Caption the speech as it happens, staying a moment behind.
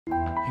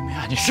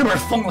你是不是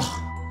疯了？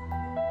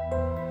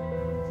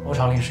欧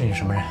长林是你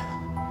什么人？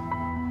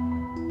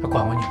他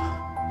管过你吗？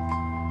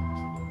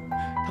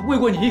他喂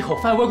过你一口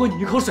饭，喂过你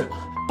一口水吗？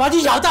把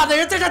你养大的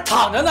人在这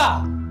躺着呢，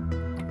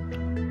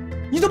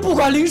你都不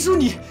管林叔，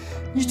你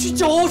去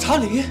救欧长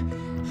林，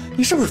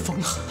你是不是疯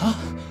了啊？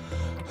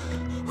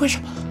为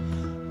什么？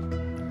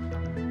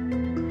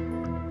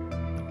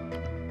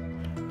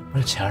为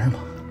了钱是吗？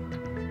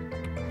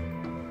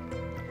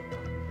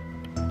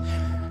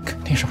肯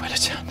定是为了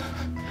钱的。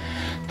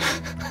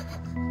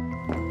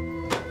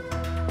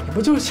你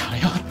不就是想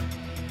要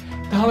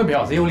当了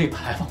婊子又立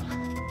牌坊吗？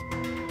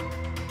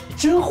你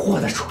真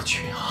豁得出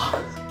去啊！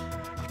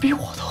你比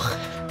我都狠，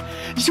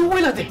你就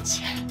为了点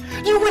钱，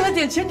你为了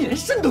点钱，你连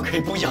肾都可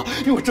以不要，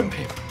因为我真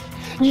佩服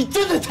你，你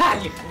真的太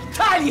厉害了，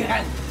太厉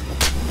害了！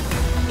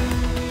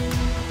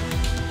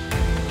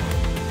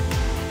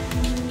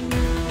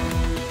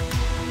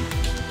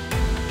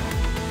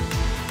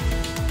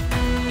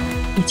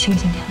你清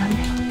醒点了没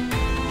有？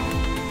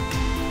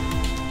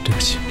对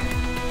不起，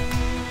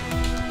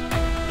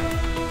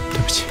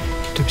对不起，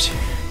对不起，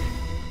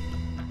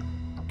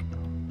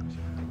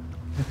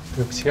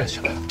对不起啊，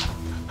小兰，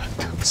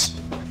对不起，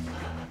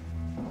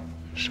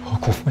是我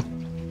辜负你，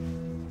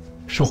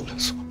是我的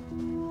错，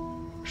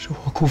是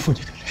我辜负你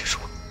的林叔，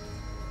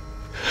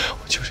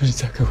我求求你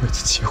再给我一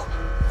次机会，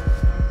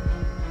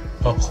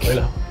让我回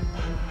来，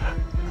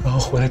让我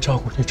回来照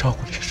顾你，照顾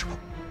林叔。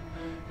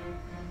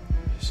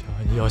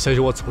你要相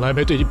信我从来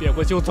没对你变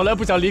过心，我从来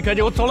不想离开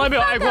你，我从来没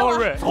有爱过欧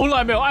瑞，从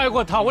来没有爱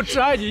过他，我只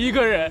爱你一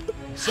个人。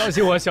相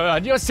信我，小雅，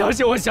你要相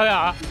信我，小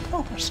雅。要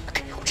把肾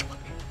给我，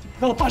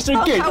你要把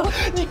肾给他，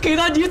你给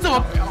他你怎么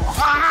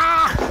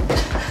啊？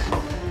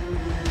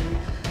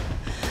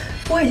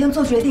我已经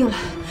做决定了，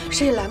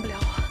谁也拦不了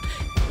我。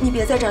你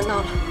别在这儿闹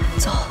了，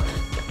走，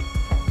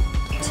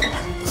进来，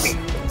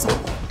走，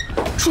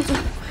出去，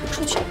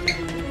出去，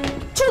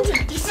出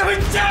去！你是不是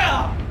这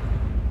样？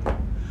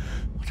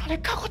他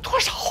干过多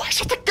少坏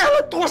事？他干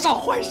了多少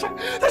坏事？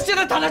他现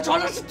在躺在床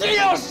上是天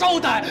要收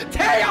的，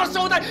天要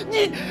收的。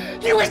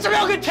你为什么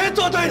要跟天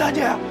作对呢？你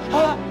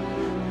啊，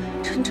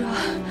陈哲，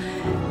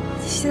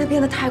你现在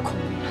变得太恐怖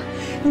了，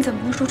你怎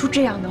么能说出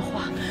这样的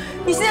话？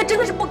你现在真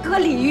的是不可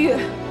理喻。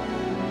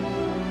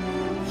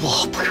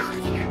我不可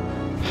理喻。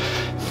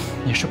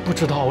你是不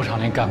知道欧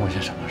长林干过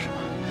些什么，是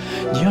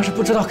吗？你要是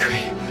不知道可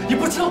以，你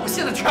不知道我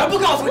现在全部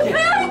告诉你。不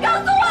要你告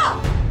诉我。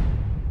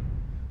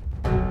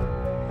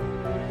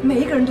每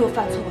一个人都有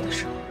犯错误的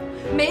时候，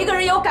每一个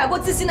人也有改过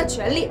自新的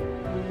权利。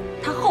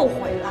他后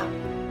悔了，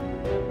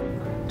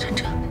陈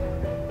哲，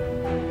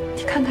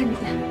你看看你，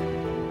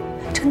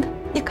真的，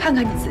你看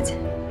看你自己，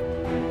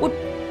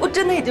我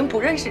真的已经不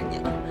认识你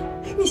了。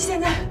你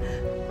现在，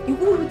你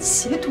误入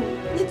歧途，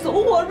你走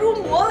火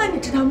入魔了，你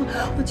知道吗？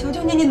我求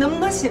求你，你能不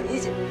能醒一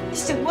醒？你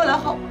醒过来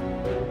好吗？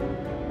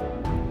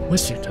我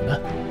醒着呢，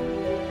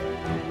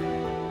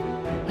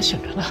我醒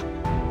着呢，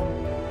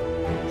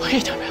我一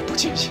点也不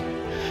清醒。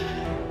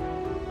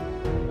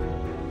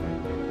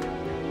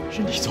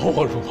是你走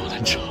火入魔了，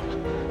你知道吗？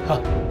啊，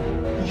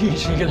你一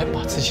直以来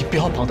把自己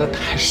标榜的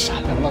太善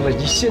良了，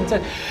你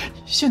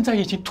现在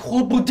已经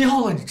脱不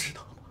掉了，你知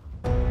道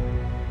吗？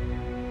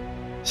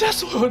现在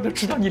所有人都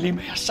知道你林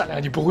美雅善良，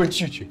你不会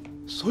拒绝，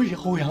所以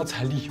欧阳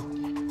才利用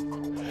你。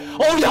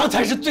欧阳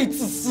才是最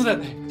自私的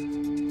那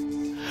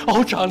个。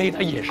欧长林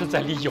他也是在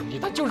利用你，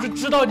他就是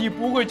知道你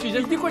不会拒绝，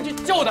你会去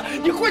救他，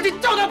你会去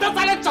救他，他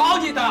才来找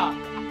你的。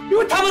因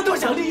为他们都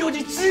想利用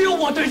你，只有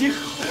我对你好，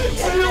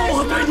只有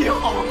我对你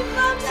好。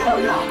小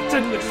雅，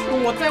真的是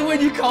我在为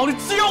你考虑，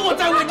只有我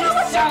在为你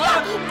想啊！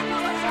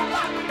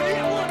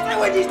我在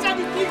为你想，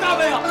你听到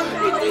没有？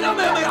你听到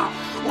没有？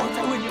我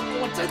在为你好，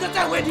我真的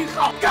在为你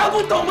好，看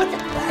不懂吗？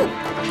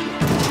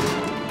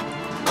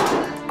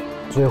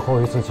最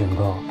后一次警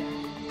告，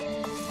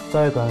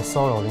再敢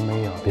骚扰林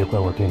美雅，别怪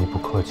我对你不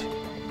客气。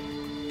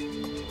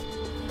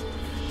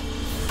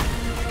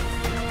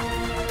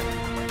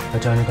还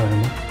站着干什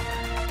么？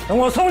等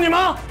我送你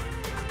吗？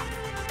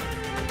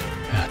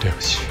哎呀，对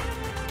不起。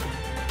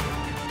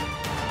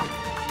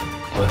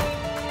滚！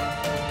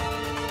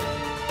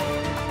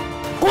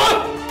滚！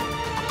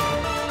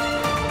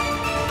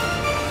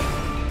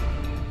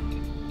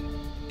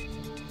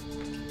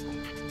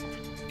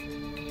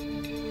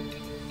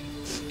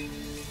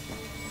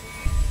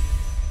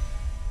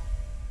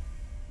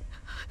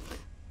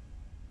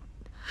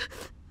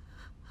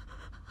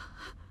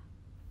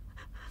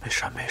没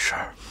事没事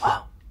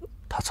啊，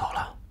他走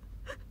了。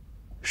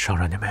伤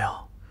着你没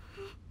有？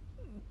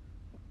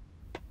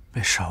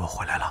没事，我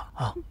回来了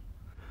啊。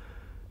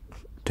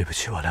对不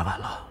起，我来晚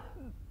了。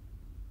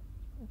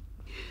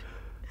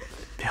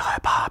别害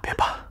怕，别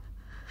怕，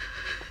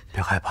别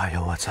害怕，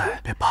有我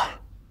在，别怕。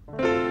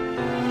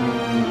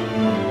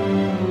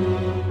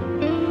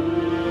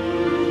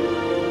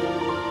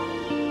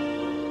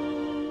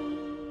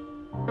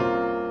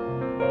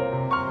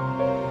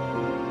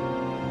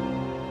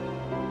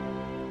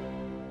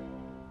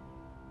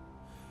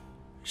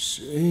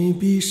谁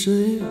比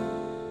谁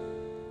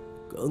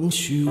更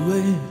虚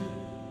伪，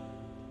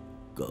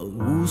更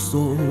无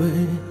所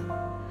谓？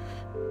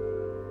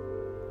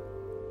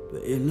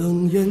被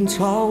冷眼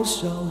嘲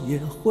笑也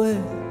会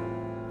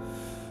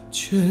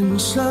全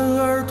身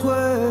而退。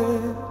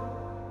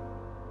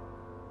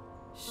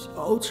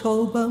小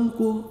丑般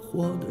过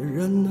活的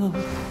人啊，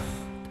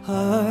太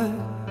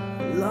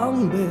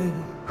狼狈。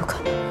不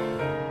可能，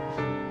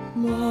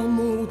麻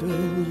木的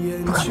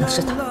眼不可能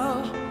是他。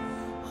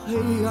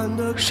黑暗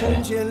的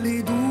空间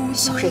里独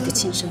自小瑞的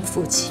亲生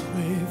父亲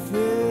颓废。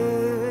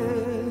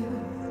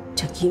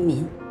郑一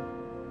民，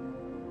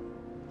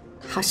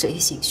他是 A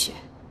型血。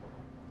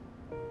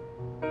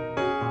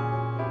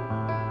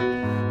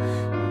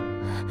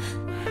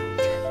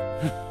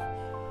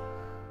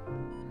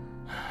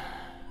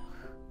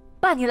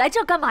爸，你来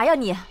这干嘛呀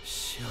你？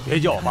别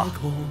叫我爸，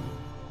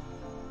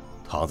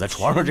躺在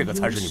床上这个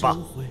才是你爸，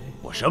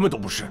我什么都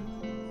不是，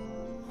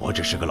我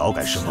只是个劳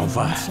改释放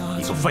犯，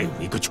一个废物，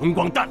一个穷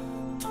光蛋。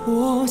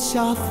脱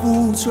下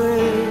负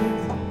罪，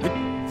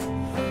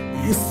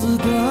一丝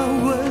的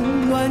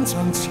温暖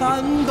将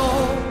颤抖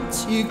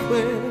击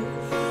溃，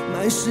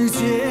满世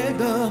界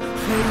的黑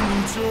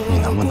你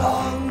能不能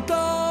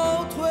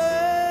倒退。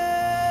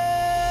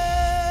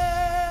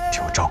替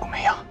我照顾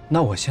梅阳？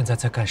那我现在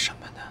在干什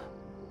么呢？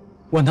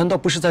我难道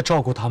不是在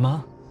照顾她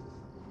吗？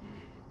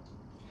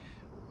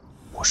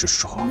我是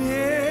说，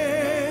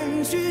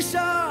这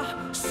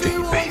一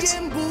辈子，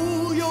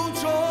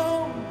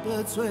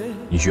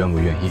你愿不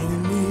愿意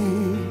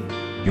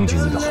用尽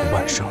你的后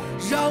半生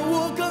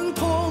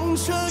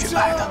去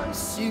爱他，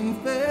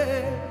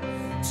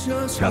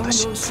让他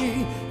幸福？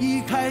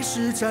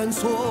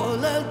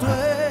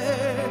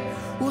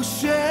我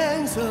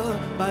选择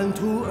半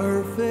途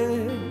而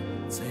废，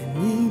在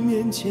你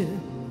面前。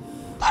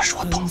她是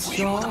我同父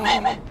异母的妹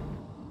妹。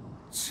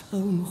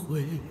忏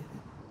悔。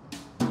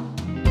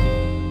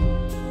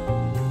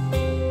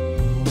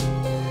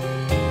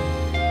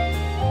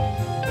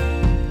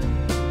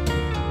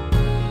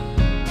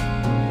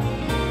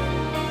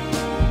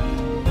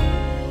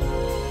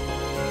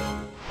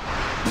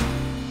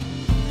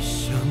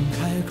想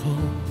开口，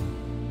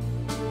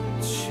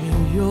却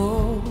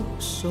又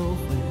收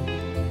回，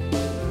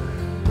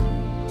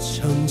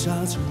挣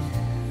扎着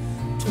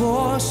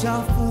脱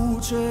下负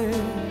罪。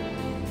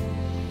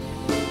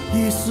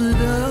一丝的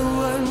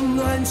温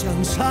暖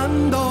将颤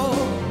抖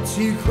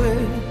击溃，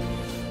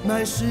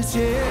满世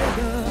界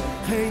的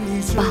黑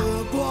你遮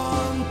光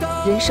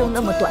倒退。人生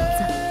那么短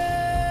暂，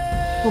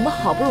我们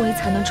好不容易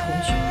才能重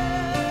聚。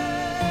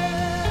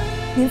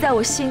您在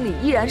我心里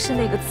依然是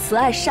那个慈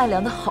爱善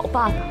良的好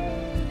爸爸，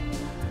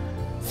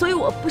所以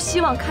我不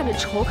希望看着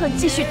仇恨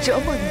继续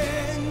折磨你。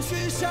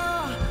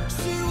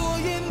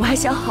我还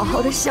想好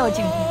好的孝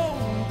敬你，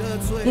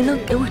您能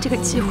给我这个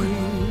机会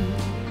吗？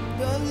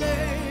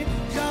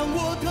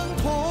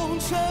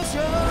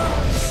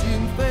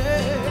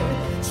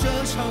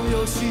这场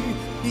游戏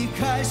一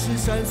开始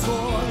站错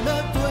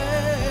了队，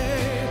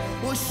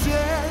我选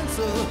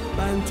择半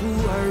途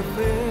而废，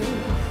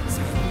在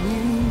你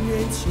面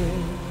前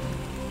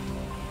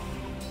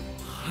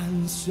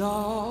含笑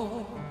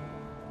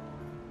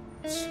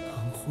忏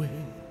悔。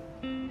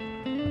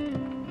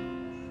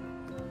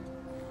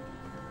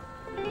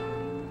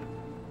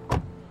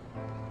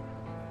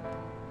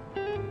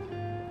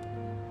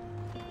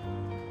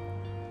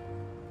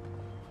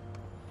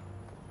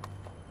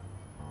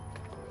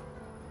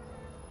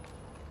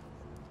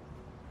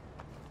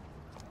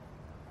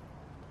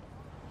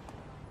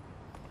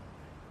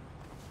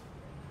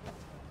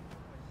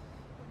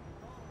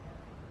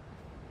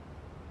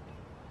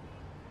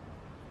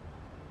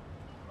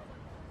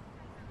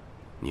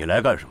你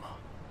来干什么？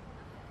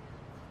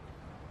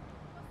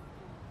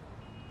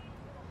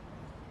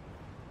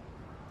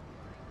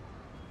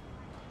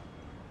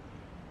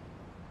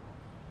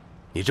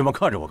你这么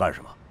看着我干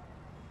什么？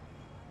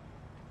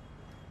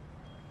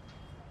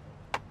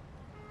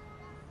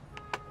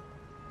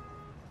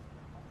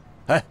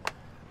哎，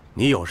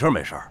你有事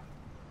没事？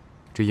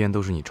这烟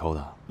都是你抽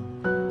的？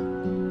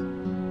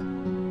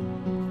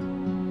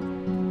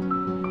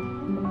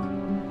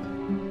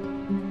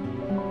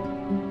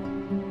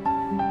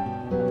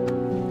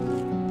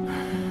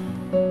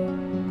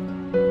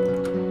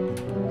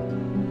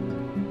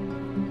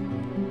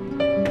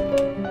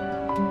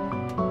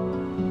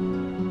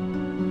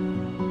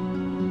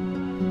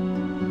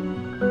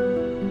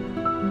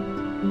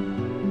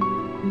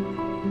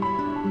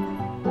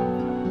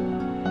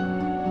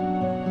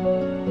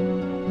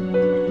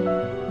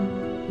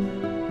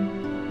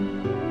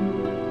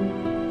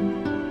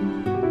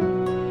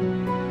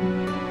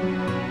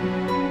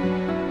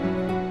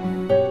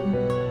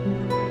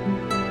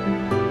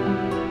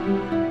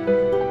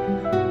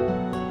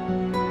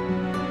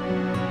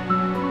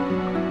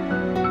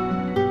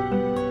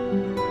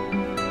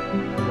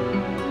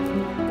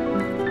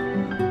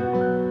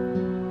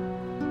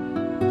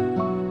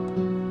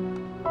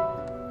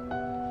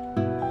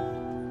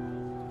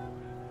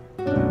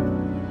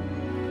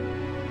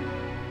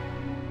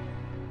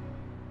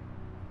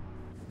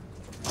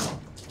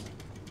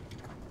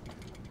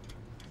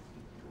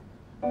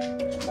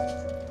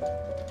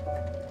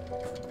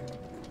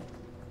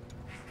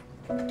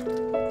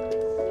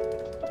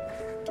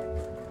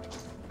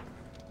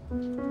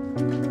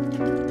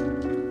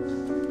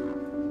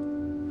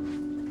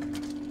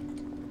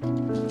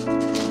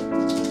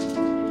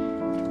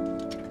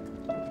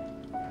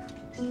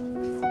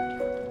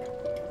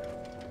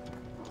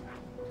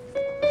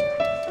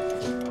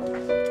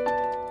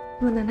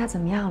若楠她怎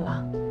么样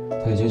了？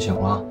她已经醒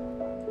了。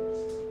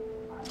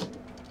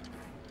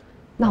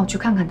那我去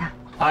看看她。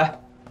哎，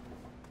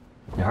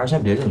你还是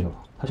先别进去了，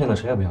她现在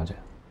谁也不想见。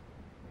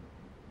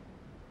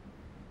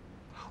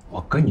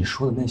我跟你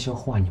说的那些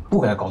话，你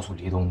不该告诉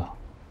黎东的。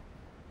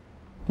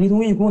黎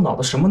东一股脑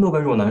的什么都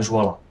跟若楠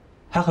说了，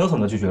还狠狠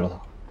地拒绝了她。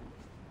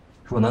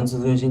若楠自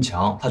尊心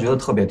强，她觉得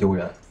特别丢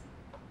人，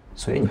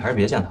所以你还是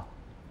别见她了。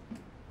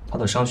她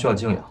的伤需要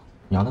静养，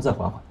你让她再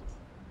缓缓。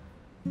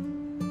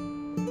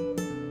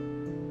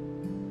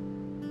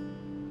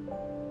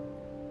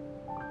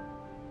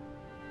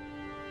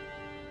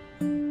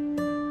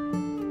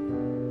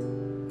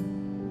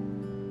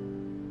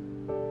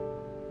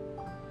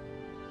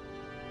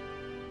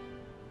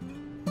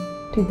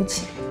对不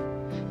起，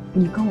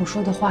你跟我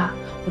说的话，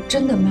我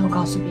真的没有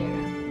告诉别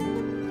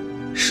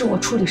人，是我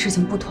处理事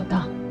情不妥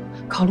当，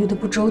考虑的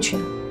不周全，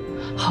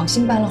好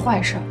心办了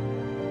坏事。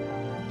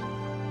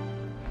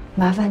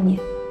麻烦你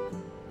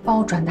帮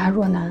我转达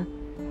若楠，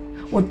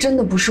我真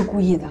的不是故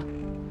意的，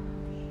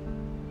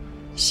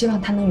希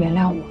望她能原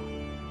谅我。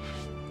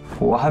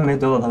我还没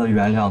得到她的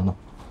原谅呢，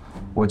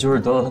我就是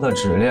得到她的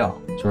指令，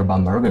就是把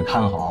门给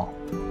看好。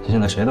她现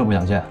在谁都不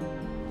想见。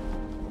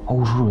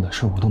欧叔叔的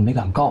事我都没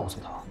敢告诉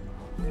她。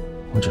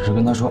我只是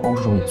跟他说，欧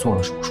叔叔也做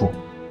了手术，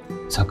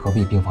在隔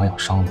壁病房养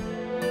伤呢。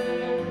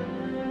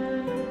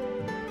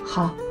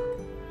好，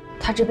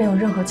他这边有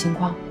任何情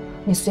况，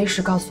你随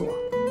时告诉我。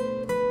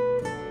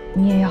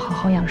你也要好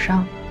好养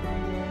伤，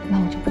那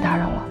我就不打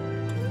扰了。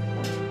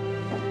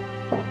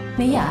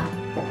美雅，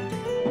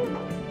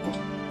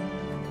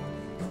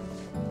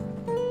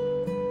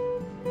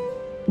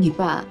你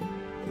爸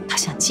他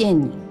想见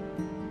你，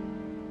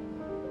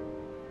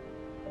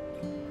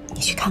你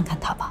去看看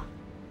他吧。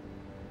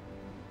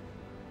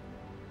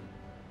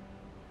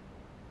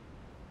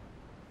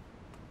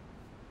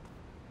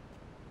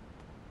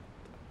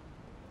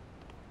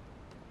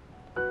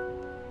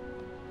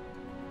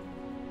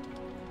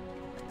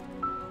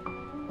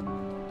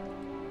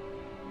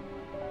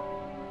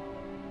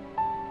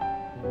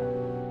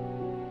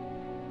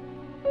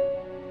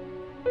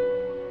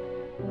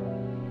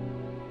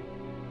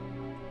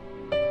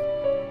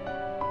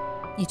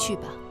你去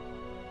吧。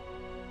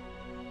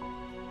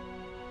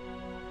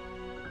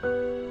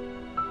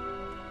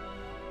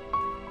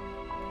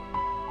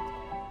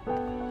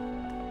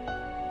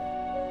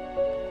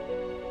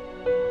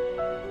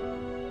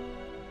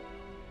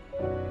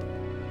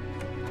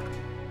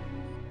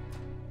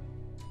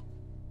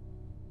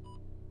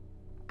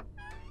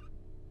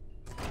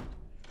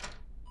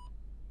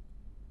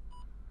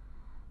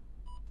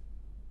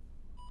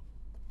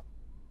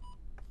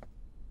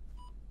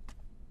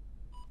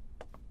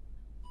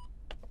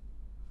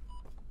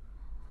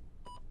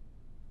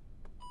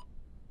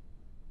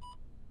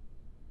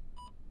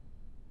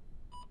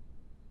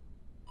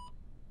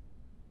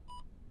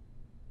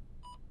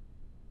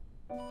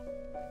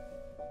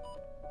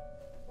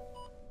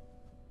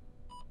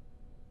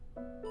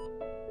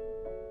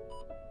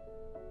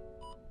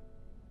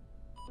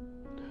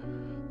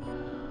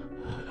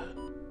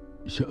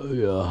小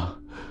雅，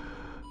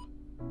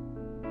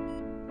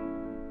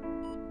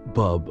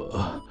爸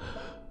爸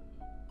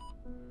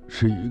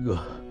是一个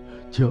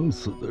将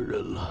死的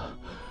人了，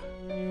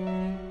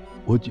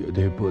我绝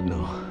对不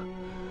能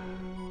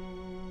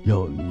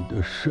要你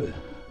的肾。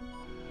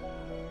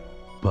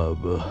爸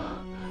爸，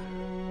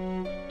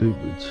对不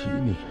起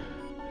你，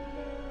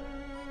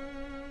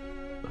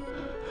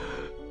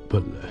本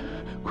来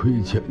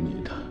亏欠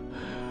你的，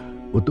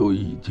我都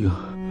已经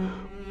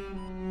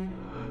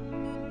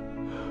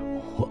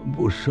还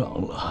不上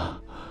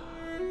了，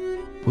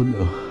不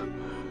能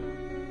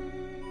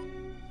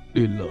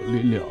临老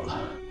临了了，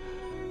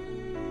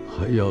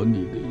还要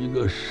你的一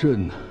个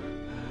肾呢，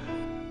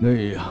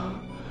那样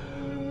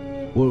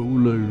我无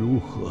论如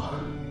何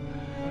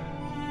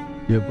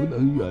也不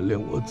能原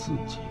谅我自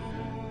己。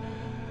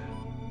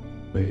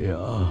美雅，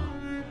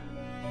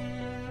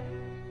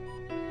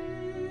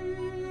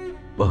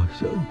爸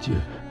想见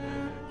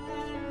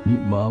你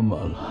妈妈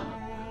了，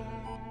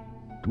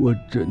我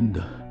真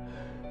的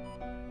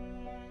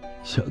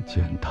想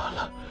见她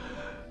了，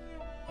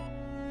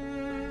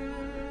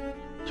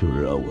就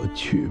让我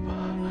去吧，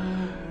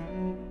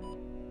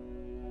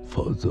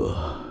否则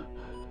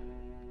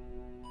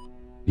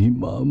你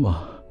妈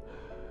妈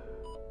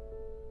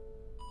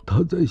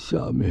她在下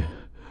面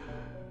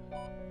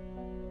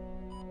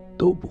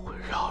都不会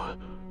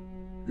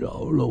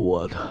饶了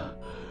我的。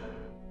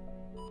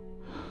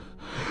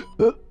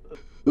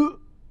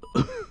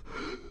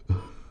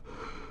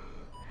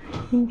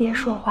您别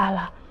说话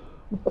了，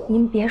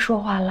您别说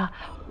话了，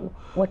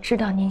我知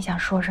道您想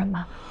说什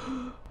么，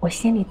我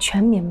心里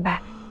全明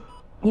白。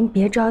您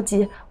别着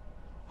急，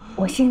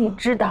我心里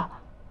知道，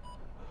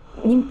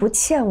您不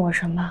欠我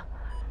什么，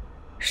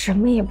什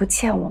么也不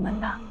欠我们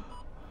的。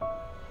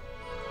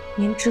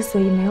您之所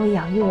以没有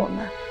养育我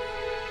们，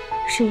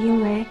是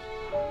因为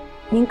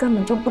您根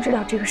本就不知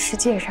道这个世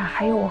界上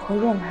还有我和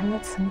若楠的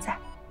存在。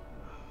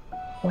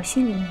我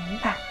心里明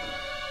白，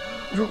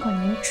如果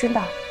您知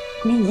道，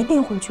您一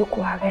定会去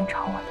孤儿院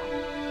找我的。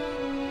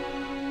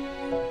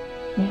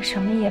你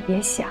什么也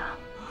别想，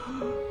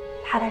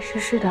踏踏实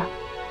实的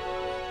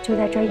就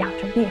在这儿养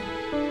着病。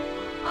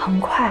很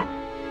快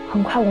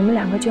我们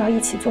2个就要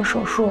一起做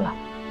手术了。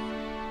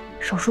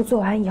手术做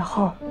完以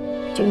后，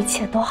就一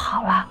切都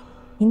好了，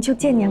您就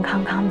健健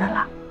康康的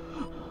了。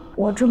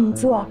我这么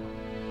做，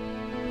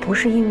不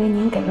是因为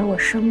您给了我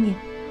生命，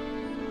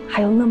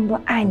还有那么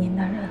多爱您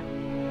的人。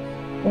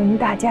我们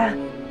大家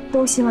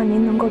都希望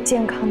您能够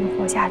健康的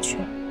活下去。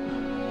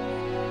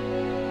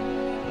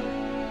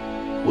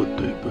我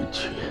对不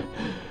起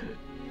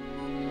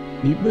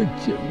你们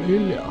姐妹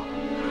俩，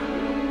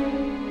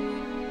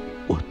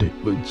我对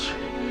不起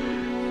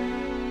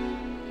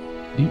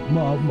你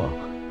妈妈。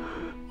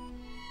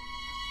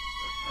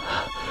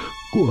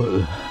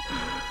滚，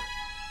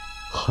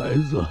孩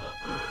子。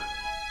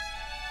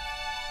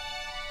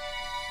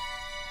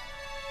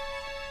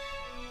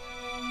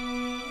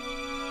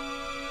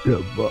让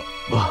爸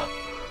爸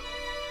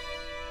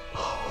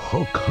好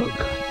好看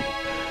看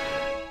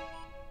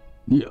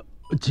你，你要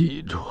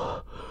记住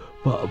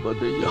爸爸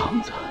的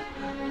样子，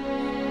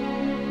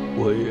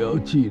我也要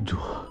记住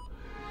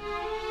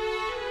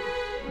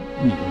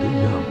你的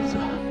样子。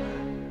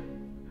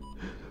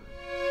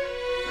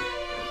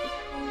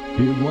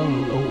别忘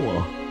了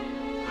我，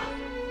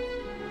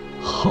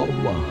好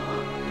吗？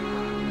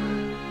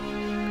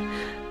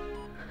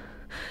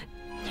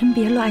您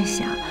别乱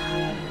想，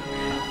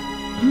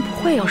您不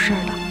会有事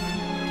的，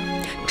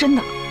真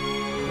的。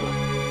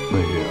梅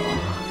啊，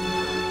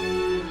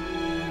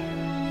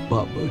爸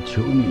爸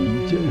求你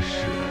一件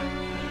事，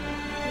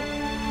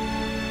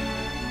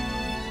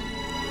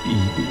一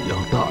定要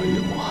答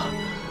应我。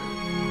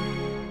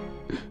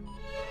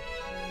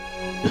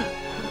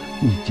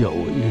你叫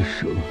我一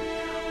声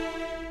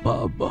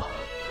爸爸，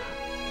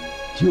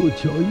就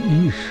叫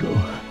一声。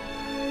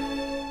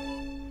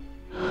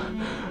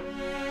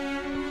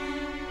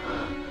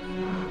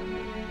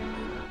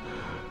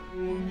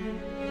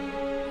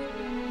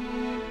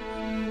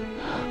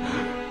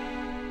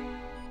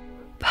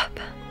爸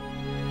爸。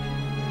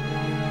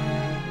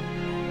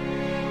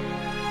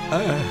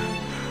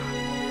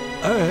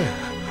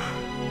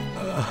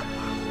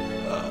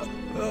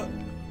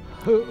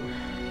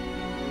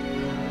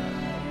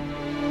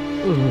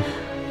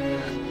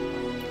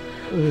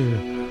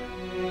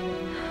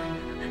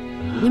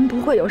您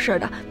不会有事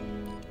的，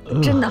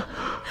真的，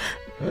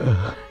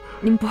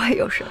您不会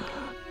有事的。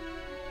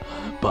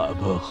爸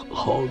爸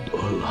好多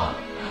了，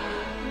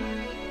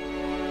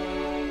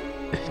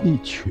你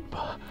去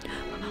吧。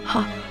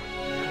好，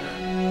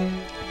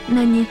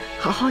那您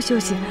好好休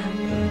息，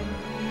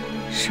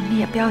什么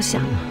也不要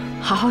想，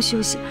好好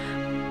休息。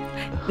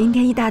明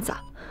天一大早，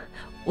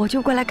我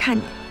就过来看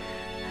你。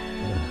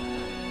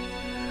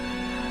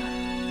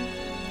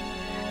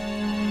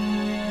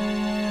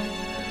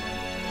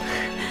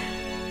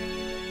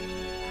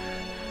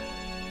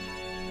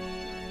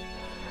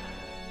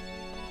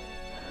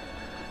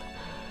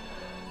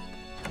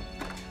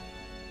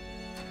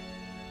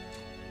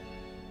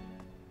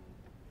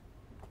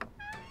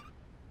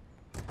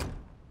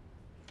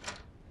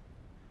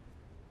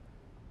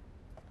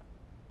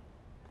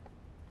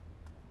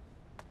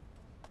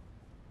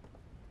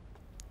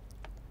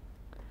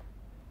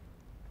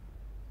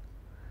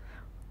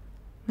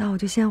那我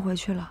就先回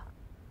去了。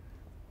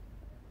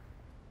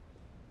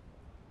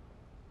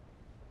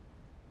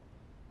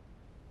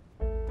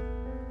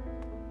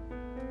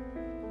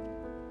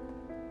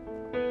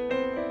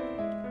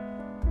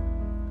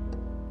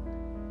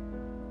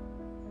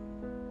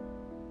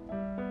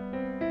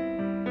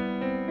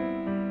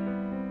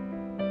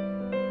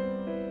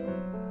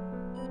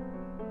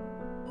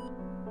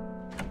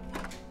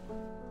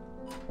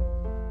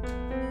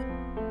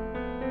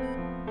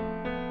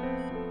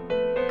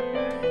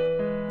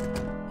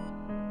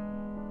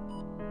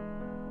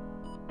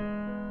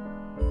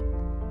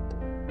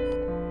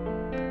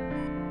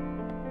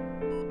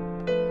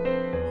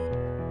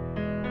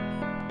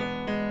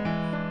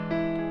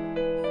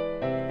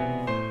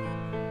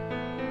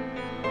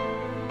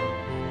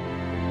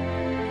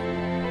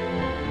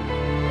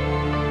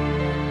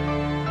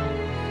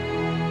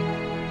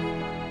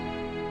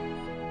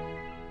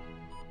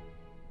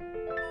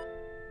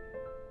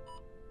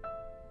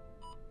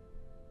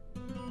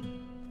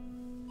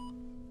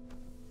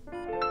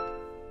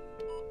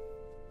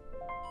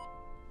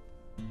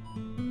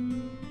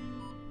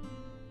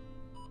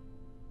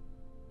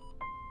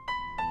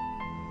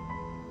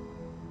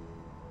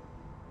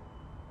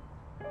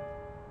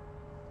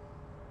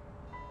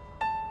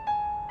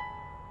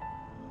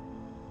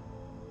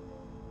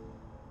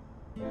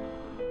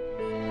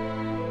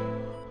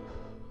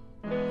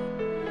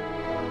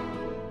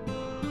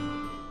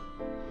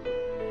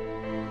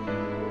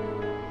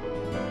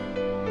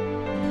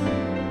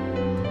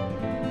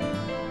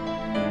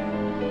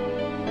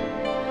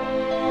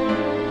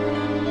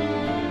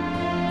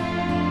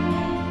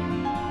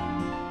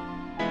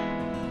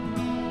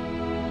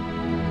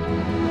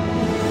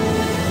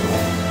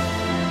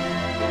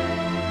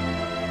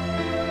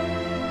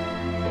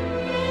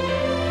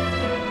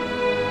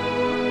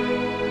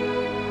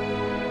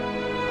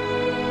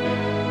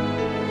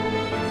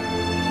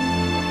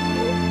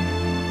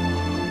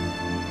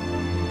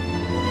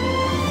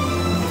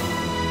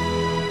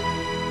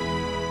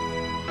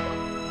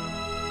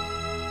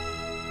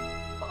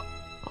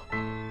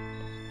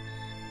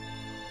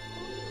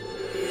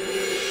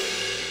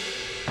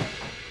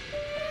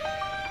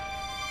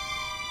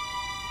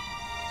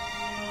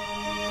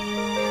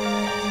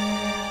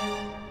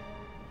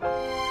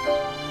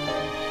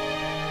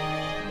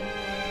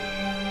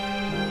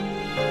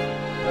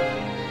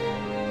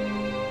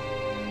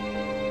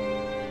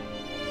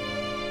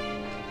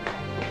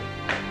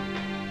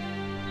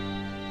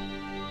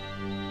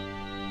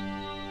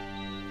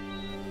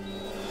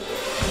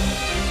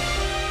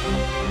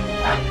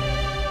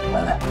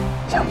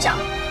家。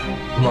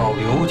老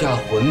刘家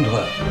馄饨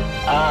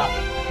啊，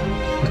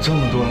这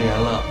么多年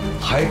了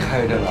还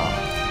开着呢，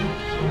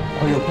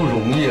哎呀，不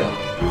容易啊！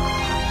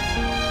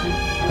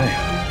哎呀，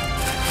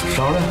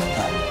勺来。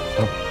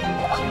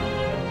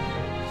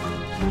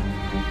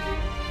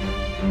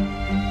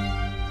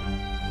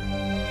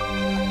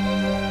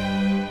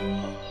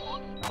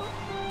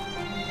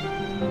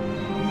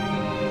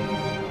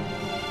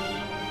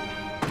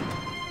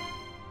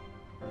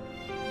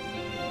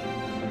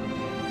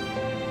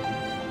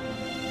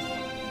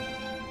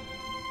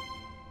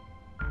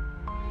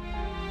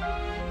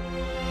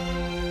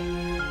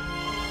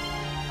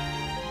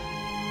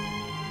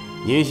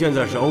您现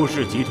在是欧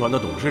氏集团的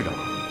董事长，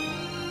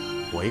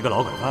我一个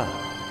劳改犯，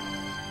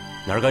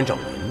哪敢找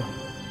您呢？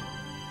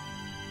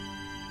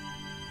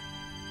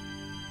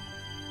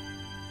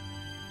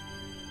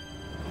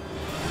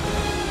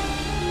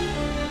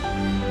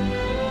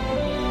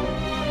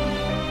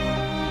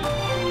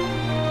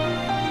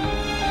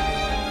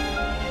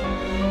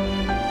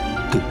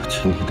对不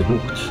起你的母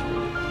亲。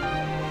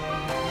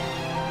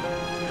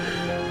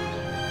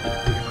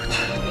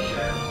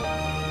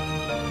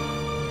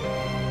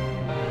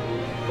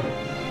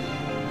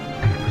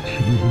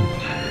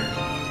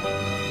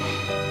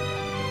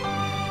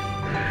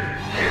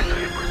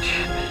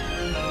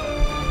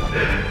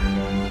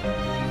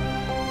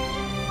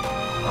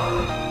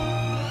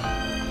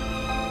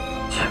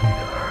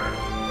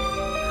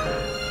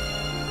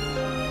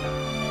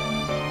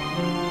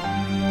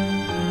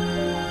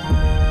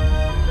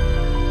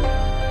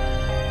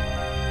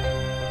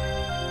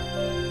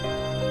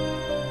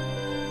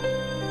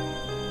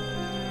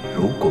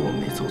 如果我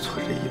没走错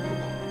这一步，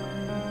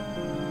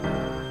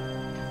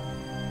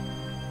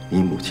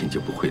你母亲就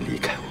不会离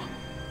开我，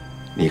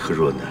你和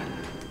若楠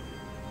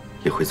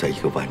也会在一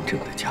个完整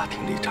的家庭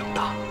里长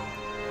大，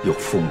有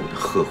父母的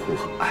呵护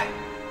和爱。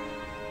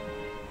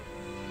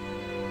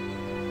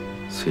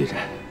虽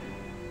然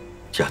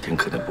家庭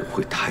可能不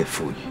会太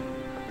富裕，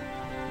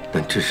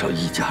但至少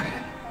一家人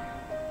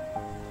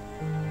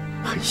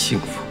很幸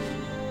福。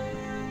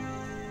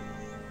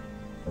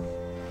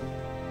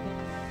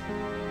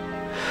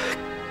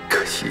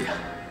 可惜呀，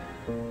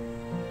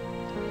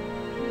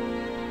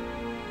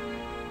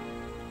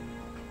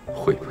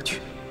回不去。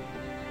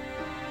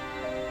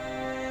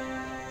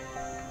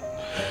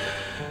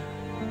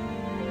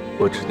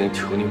我只能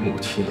求你母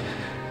亲，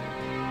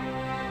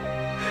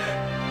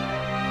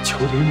求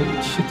你母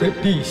亲在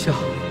地下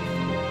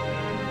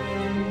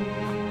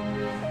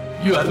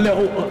原谅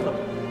我。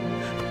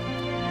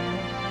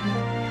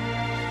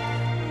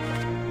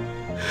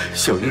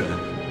小月，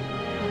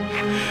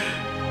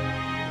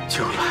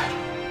就来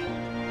了。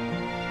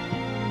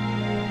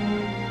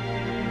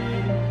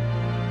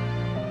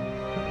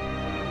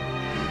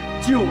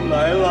 就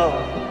来了。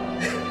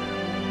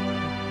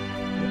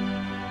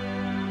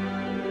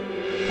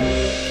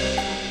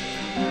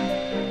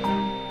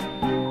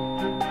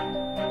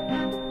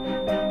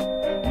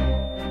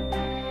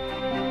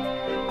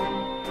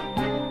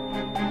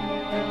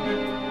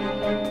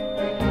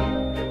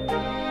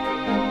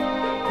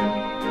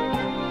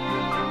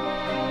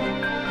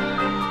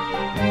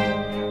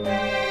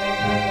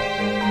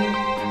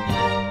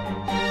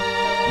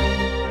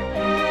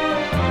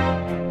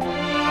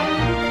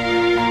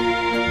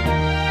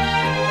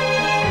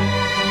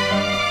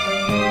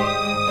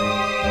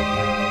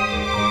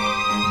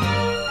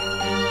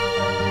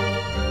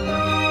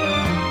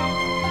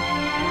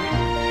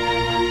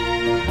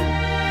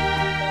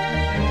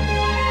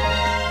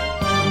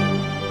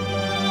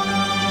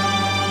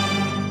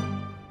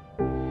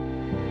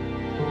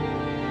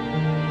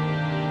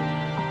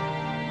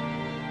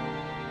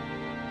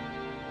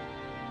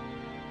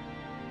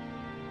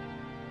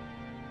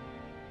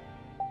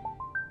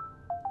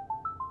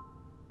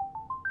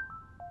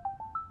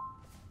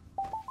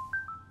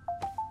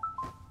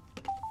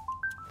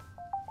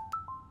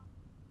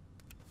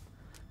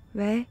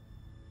喂，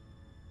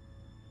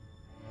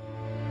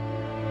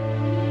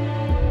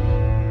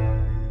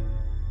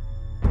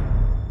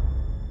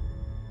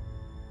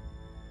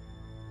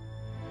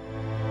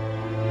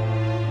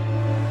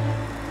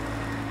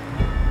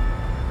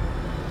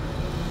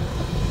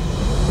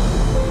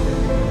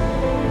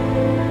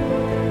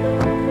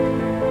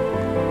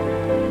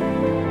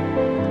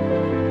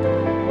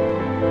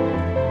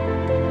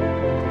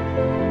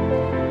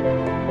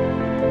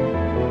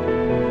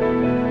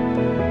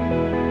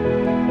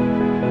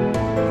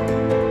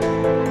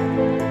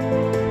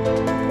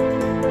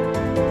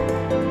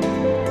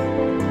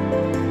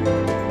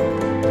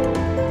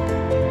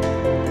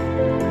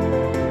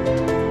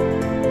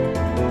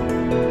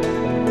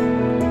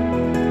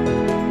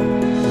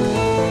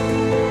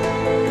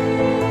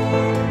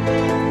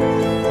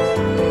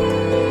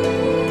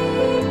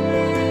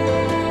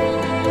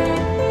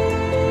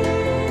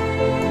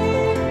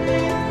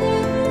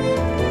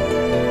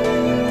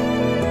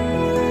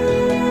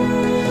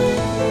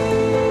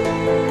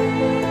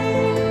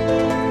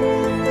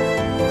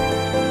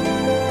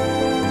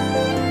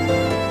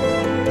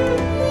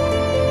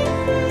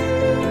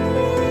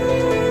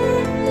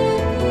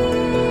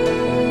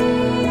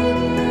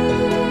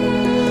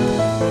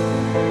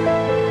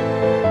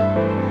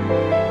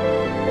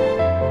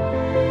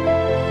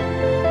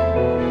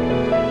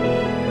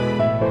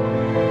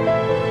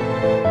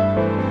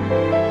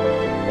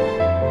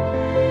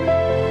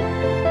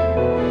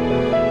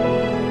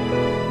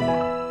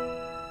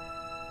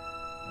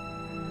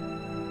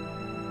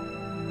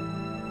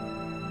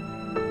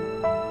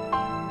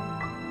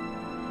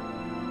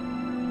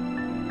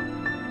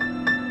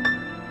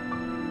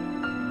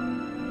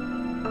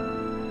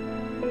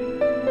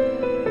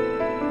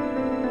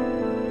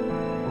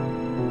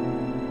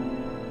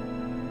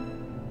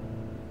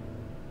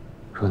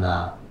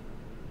楠，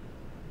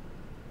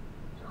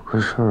有个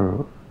事儿，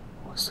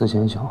我思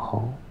前想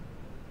后，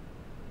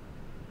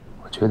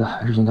我觉得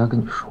还是应该跟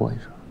你说一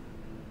声，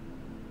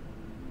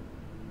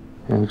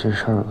因为这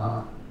事儿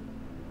吧，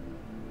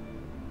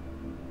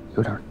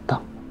有点大。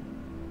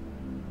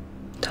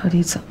到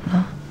底怎么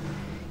了？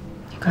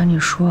你赶紧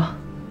说。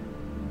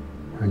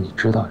你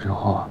知道之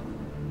后啊，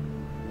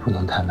不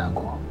能太难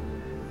过，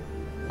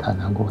太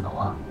难过的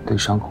话对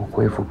伤口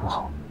恢复不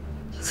好。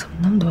你怎么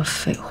那么多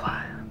废话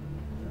呀？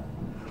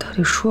你到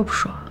底说不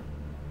说？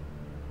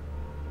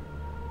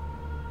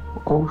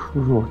欧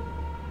叔叔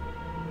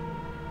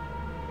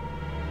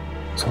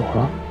走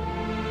了。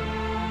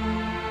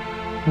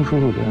欧叔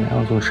叔本来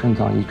要做肾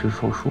脏移植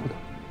手术的，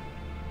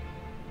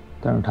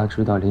但是他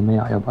知道林美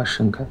雅要把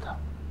肾给他，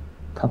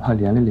他怕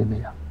连累林美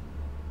雅，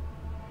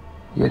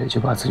夜里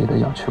就把自己的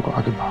氧气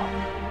管给拔了。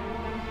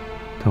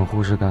等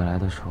护士赶来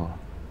的时候，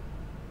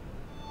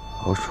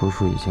欧叔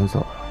叔已经走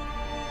了，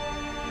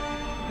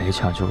没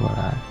抢救过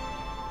来。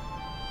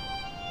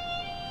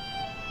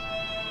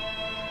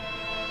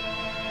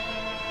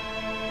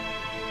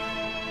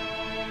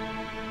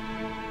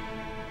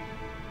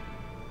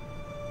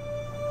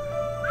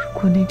如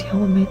果那天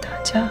我没打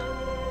架，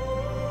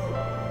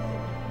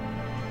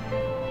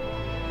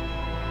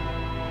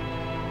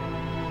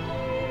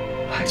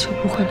爸就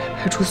不会来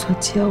派出所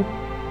接我，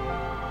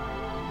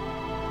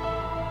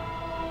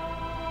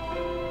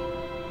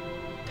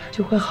他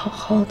就会好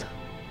好的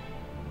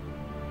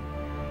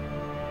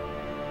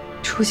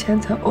出现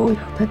在欧阳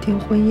的订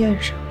婚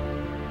宴上，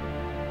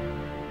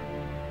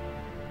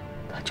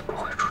他就不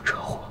会出车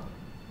祸，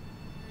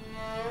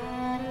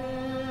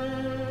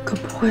更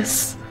不会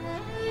死。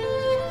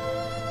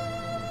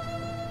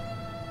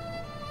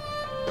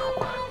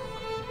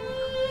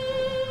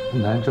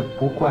楠，这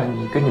不怪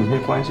你，跟你没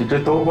关系，这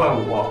都怪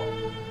我。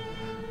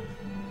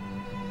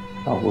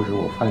要不是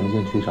我犯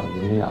贱去找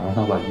林美雅，让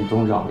她把黎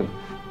东让给你，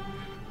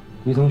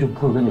黎东就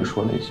不会跟你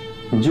说那些，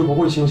你就不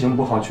会心情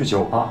不好去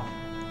酒吧。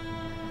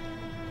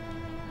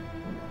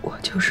我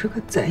就是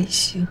个灾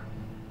星，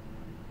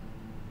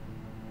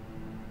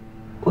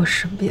我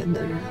身边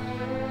的人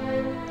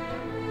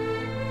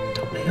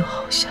都没有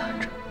好下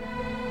场。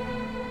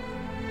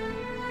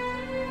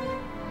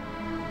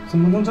怎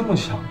么能这么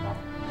想呢？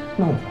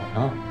那我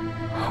呢？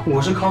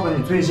我是靠得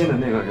你最近的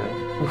那个人，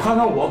你看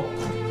看我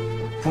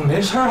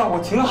没事啊，我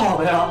挺好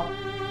的呀。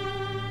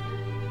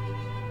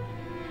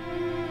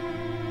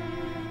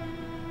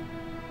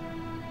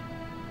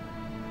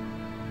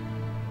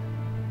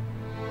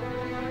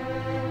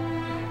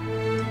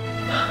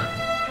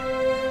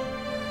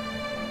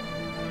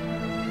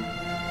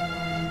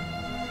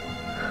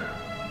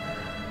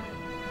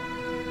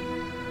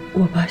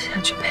我爸下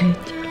去陪你了。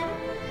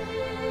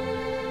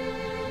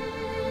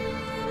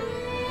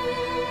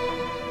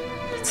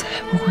再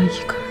也不会一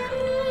个人了。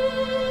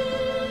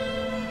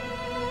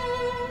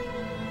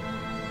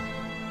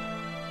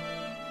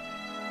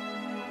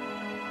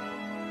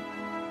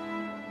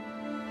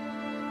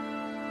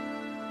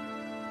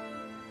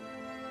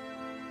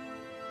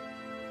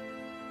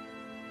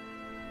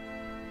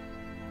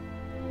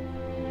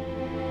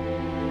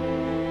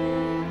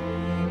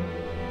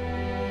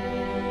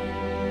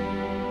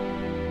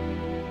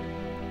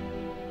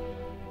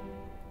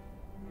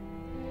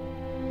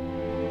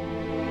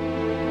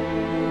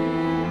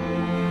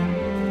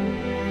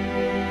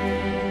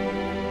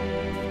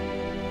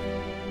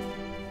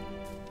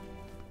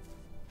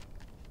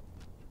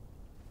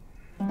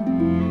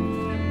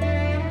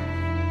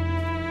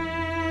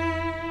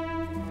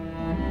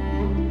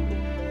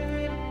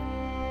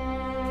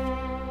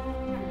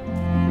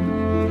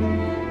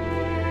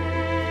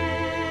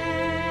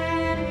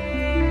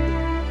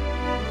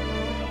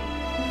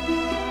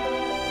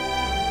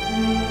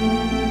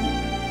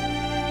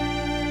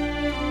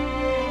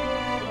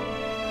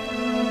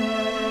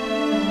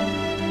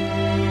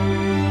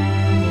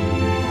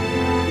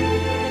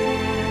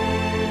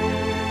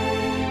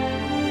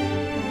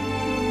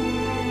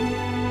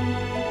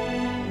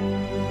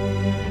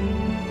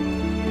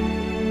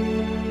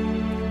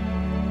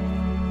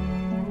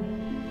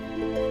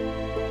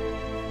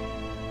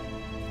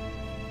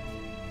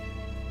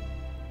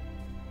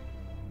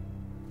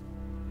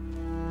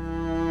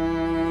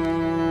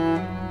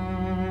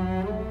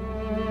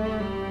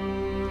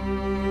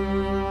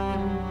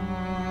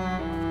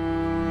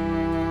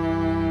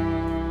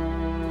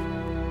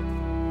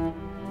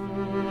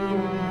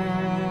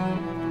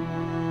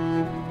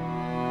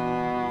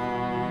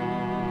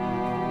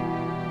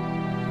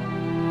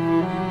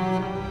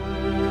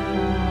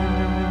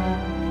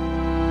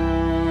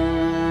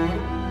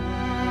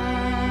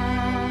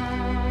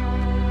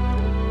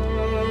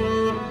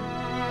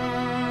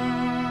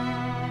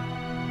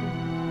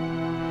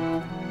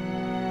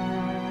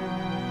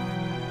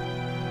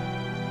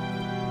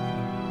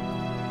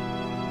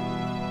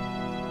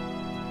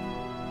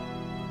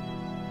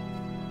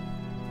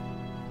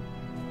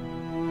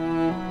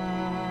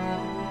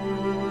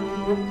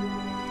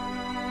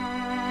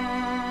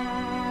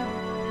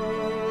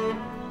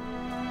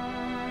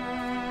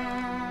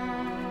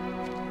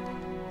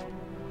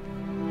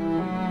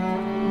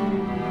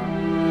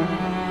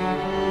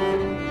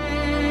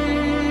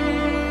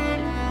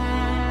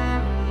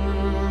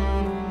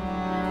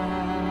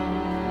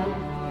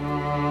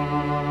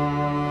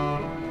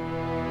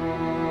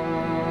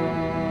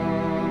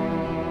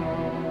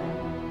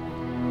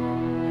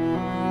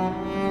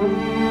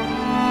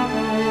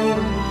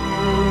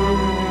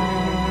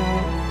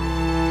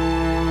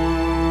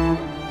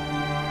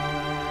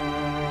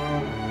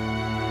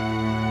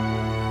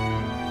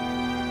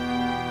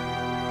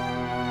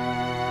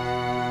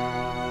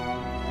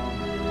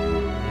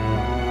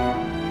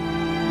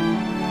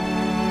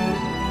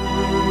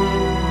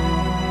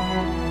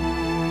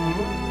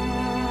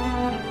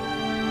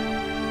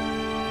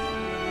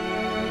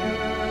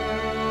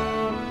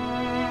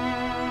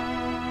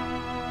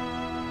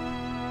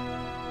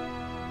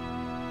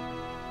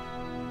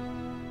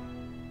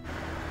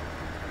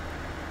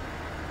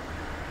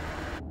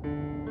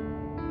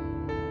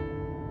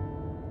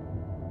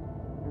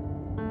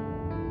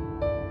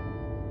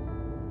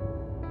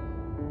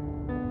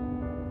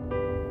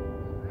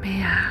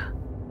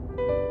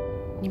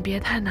别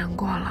太难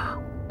过了。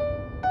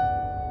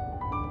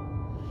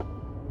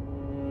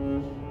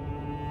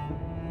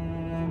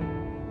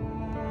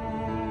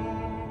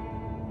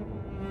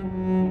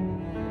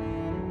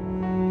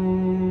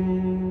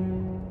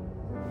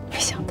没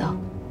想到，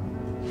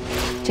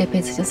这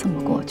辈子就这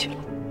么过去了。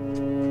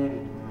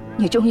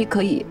你终于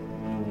可以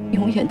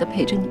永远的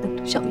陪着你的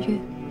杜小月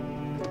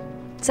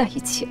在一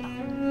起了。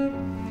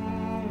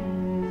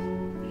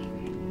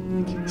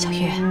小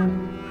月，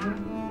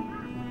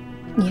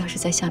你要是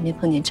在下面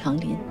碰见长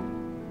林，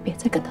别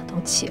再跟他斗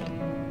气了，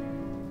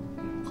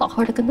好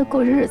好的跟他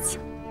过日子。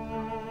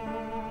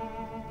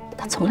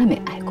他从来没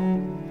爱过，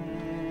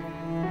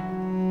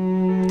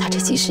他这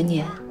几十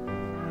年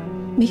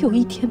没有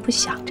一天不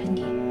想着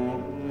你，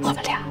我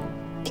们俩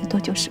顶多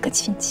就是个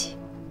亲戚。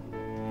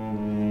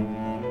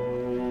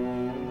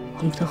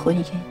我们的婚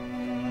姻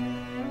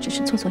只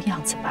是做做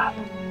样子罢了。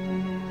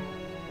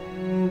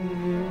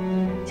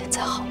现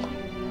在好了，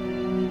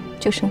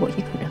就剩我一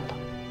个人了。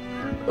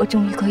我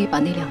终于可以把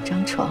那2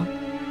张床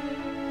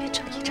变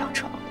成1张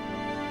床了。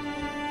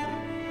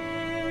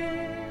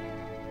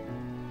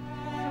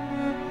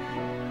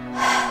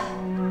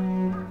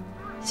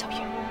小月，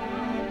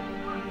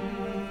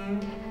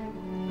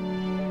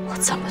我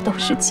怎么都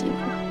是寂寞，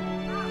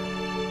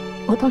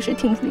我倒是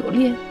挺留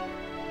恋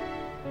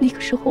那个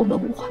时候我们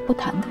无话不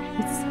谈的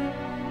日子。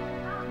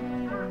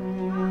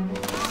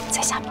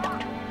在下面等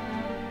着，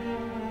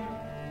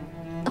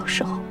到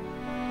时候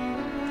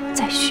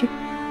再续。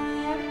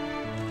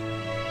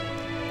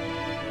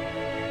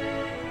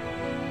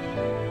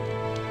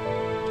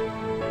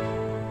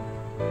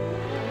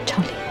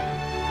长林，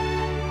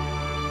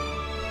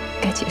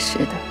该解释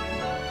的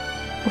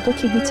我都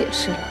替你解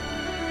释了，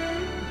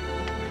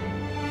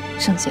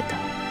剩下的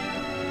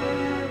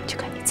就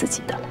看你自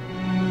己的了。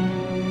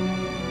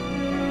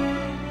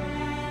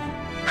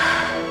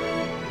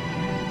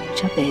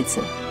这辈子，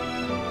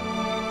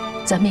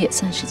咱们也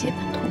算是结伴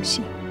同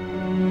行，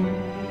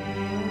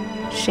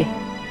谁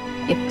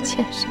也不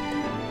欠谁的。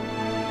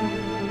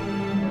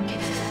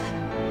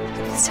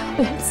下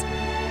辈子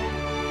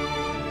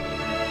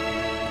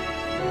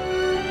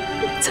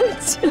再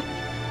见。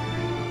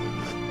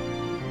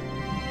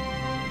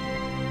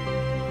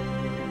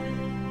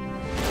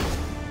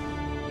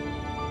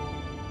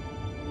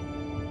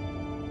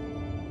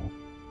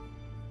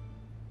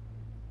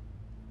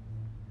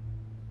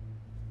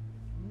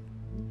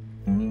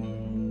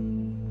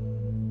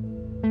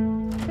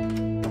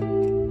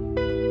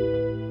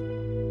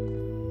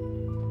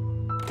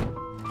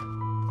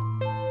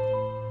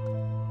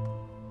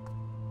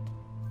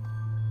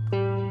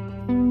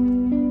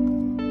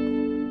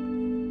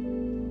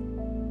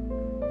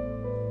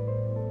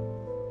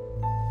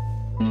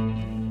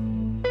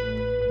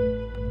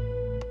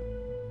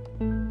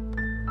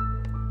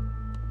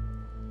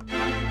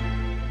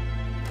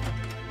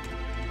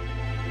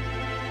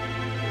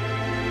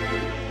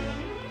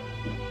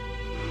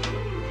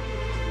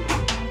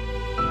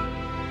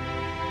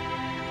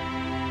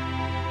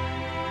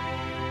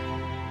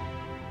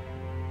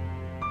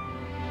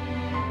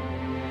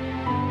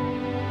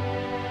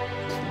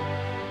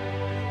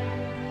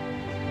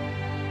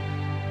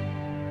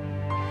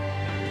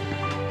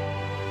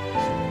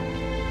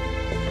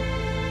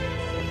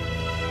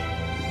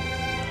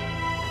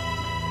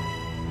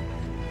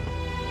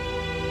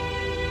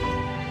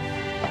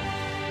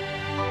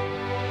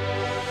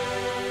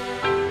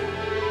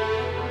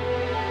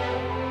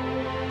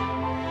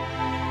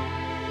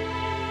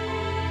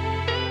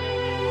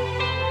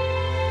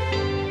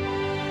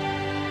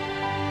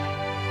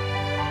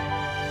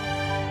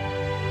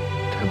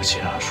对不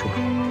起啊，叔叔。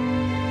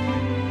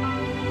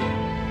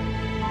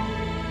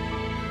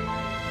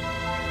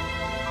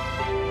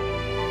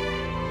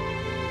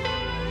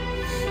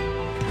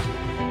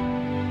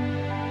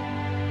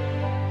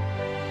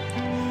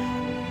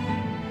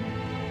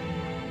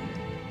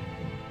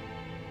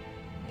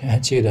你还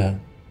记得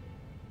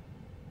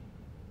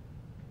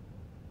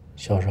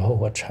小时候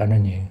我缠着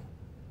您，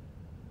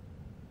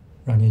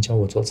让您教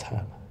我做菜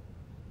吗？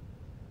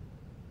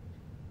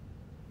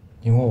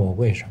您问我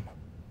为什么？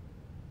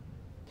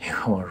你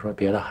跟我说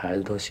别的孩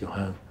子都喜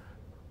欢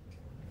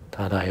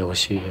打打游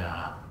戏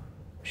啊，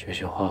学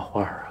学画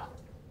画啊，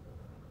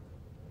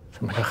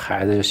怎么这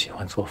孩子就喜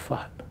欢做饭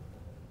呢？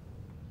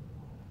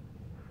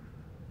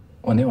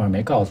我那会儿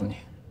没告诉你，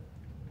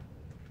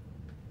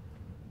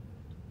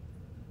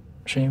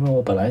是因为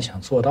我本来想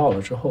做到了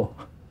之后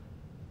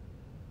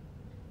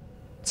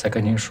再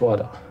跟您说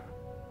的。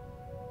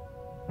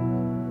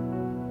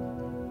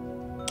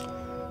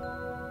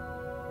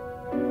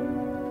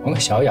我跟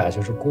小雅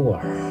就是孤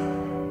儿，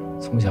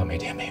从小没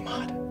爹没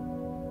妈的，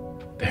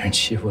被人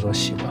欺负都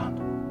习惯了。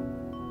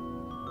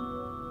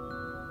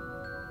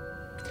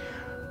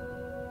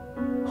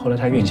后来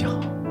她运气好，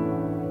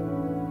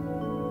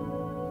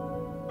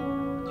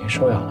您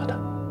收养了她，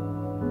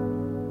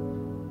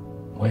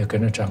我也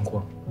跟着沾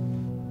光。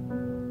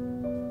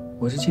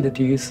我就记得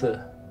第一次，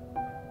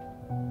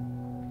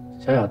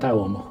小雅带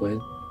我们回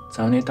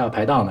咱那大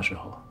排档的时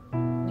候，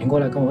您过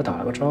来跟我打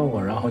了个招呼，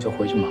然后就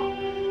回去忙。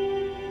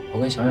我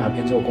跟小雅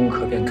边做功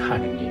课边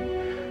看着你，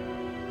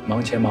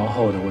忙前忙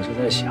后的，我就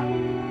在想，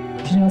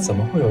我心想怎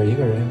么会有一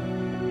个人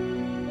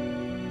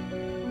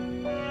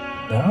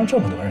能让这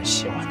么多人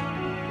喜欢他？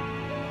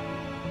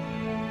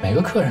每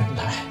个客人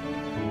来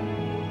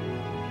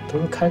都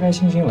是开开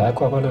心心来，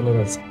快快乐乐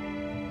的走。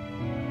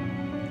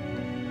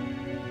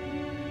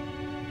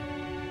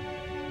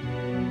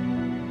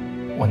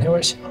我那会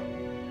儿想，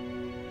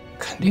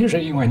肯定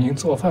是因为您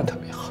做饭特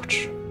别好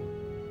吃。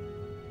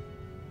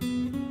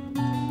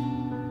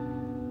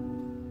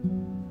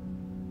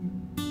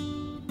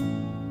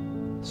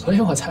所以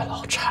我才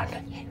老缠着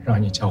你，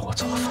让你教我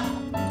做饭。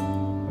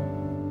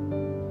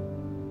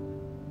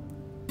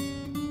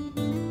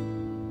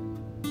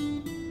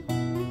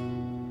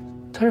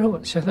但是我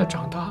现在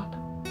长大了，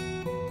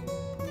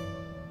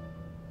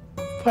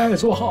饭也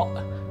做好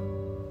了，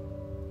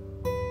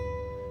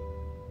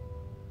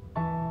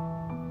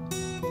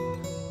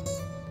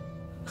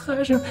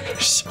还是没人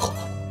喜欢我。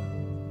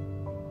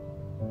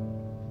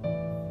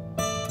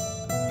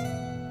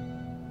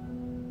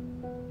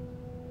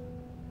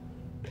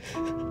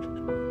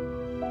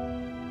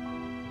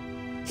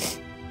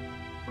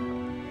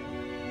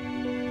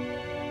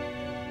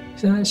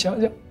现在想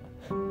想，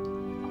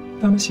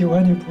他们喜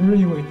欢你不是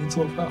因为你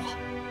做饭好，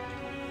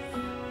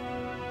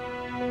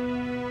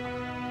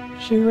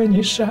是因为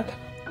你善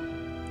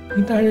良，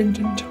你待人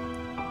真诚，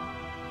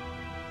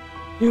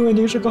因为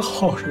你是个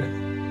好人。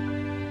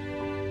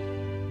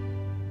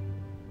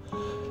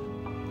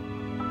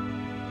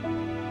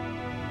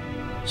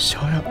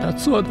小雅她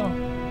做到了，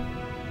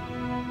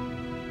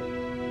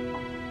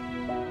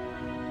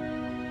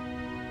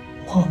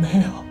我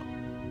没有。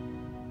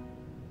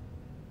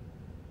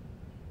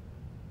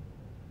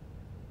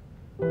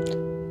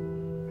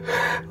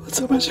我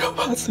怎么就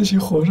把自己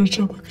活成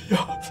这么个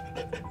样子？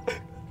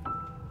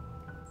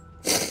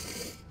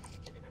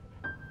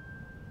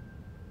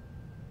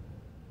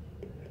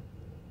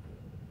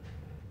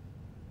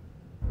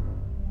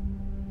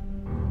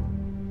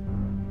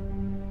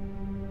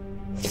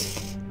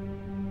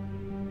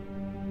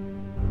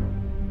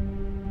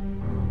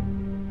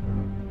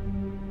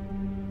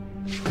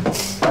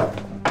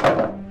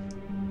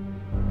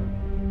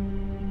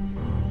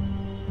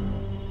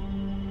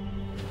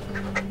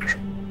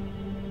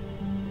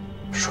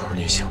叔叔，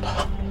你醒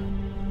了？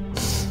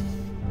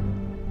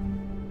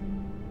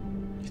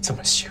你怎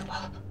么醒了？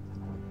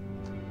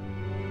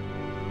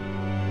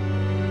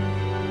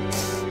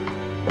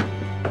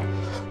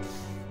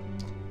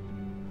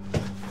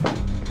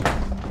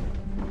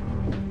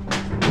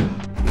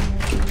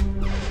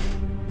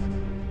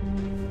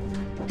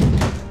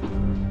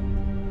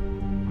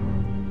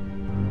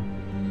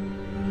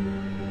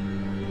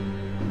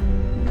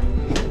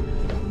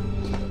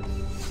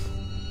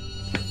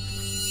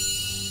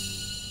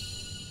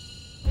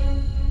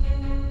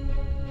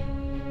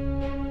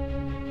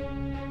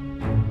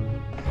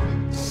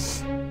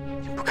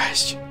开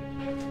心？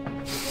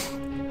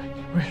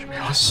为什么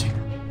要醒？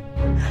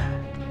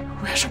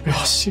为什么要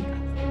醒？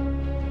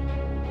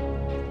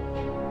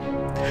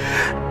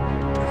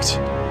对不起，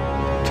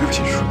对不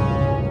起，叔，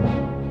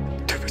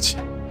对不起，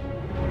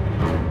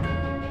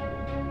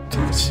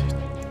对不起，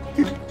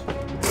对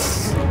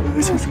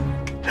不起，叔，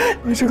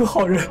你是个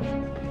好人，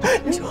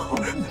你是个好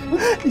人，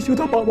你就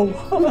当帮帮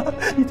我，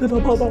你就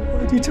当帮帮我，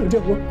你成全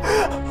我，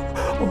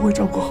我会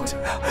照顾好小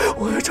雅，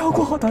我会照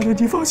顾好大家，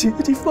你放心，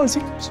你放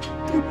心。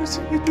对不起，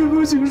对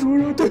不起，叔叔，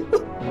对不起。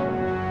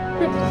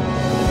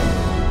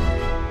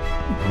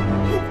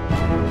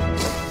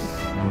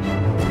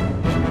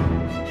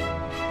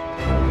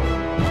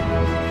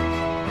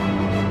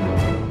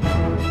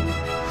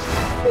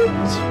对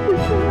不起，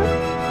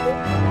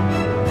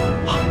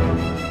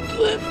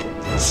对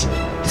不起，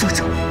舅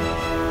舅。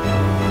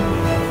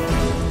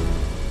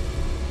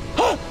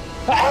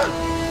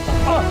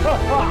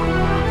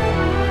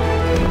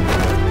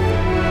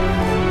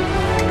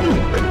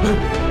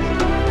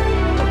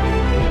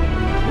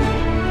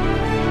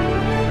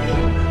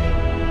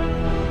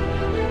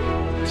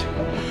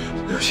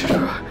对不起，叔叔，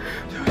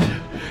对不起，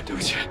对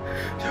不起，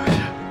对不起，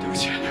对不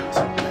起，对不起，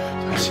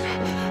对不起，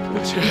对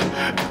不起。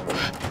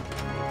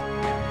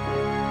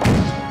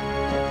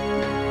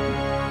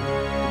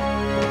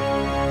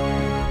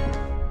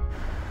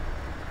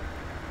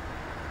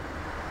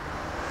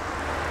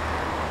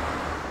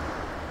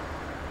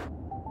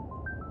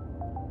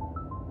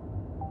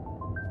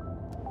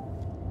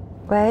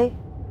喂，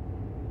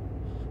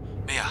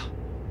梅雅，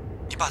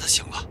你爸他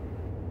醒了。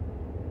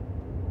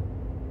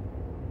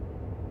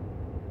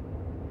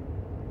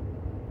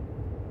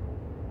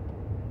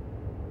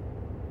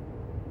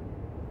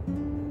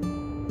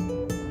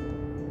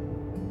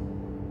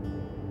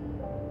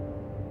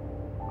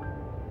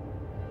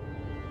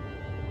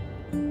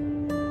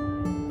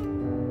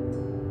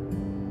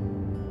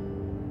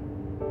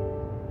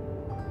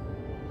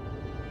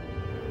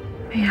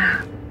梅雅，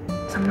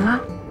怎么了？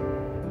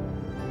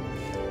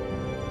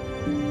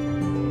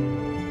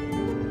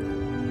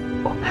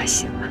我爸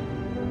醒了。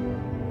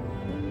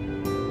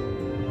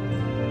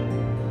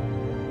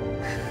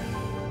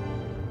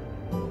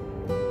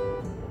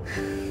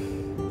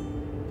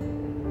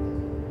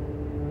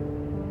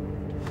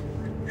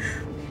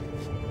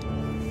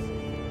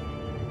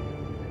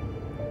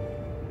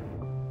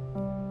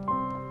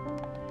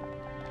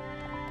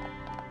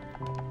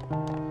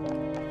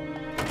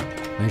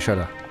没事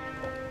的，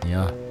你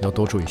呀要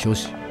多注意休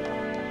息。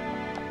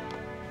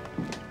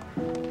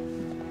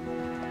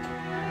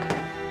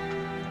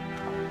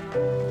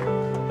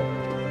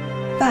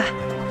爸，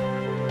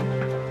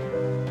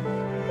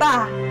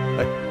爸，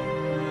哎，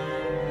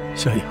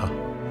小雅，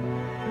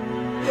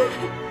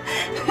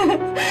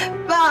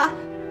爸。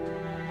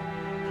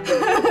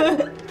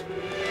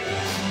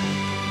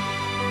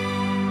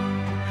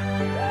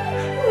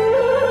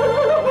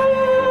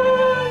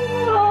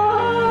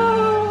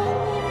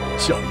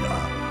小雅，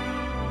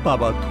爸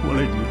爸拖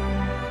累你，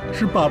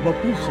是爸爸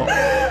不好，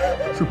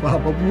是爸爸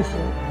不好。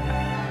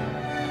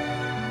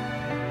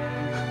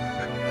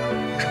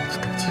这次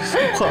该接受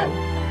话了。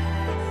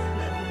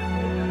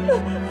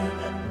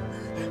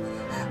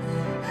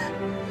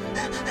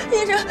医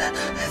生，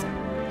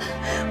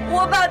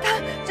我爸他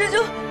这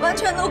就完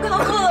全都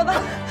康复了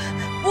吧？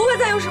不会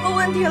再有什么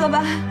问题了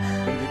吧？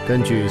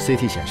根据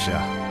CT 显示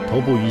啊，头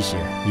部淤血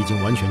已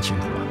经完全清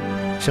除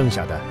了，剩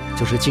下的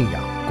就是静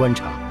养、观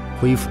察、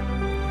恢复。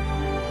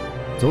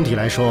总体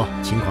来说，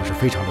情况是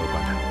非常乐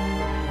观的。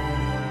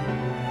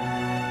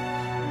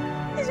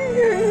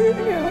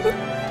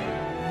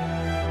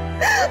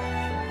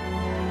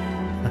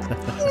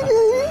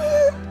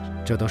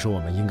这都是我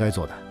们应该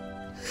做的。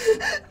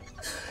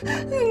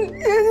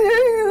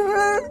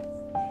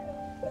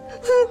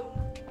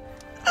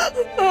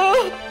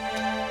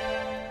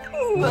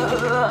妈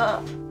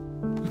妈，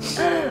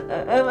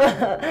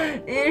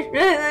你睡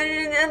的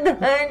时间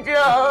太长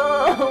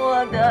了，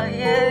我讨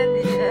厌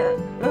你。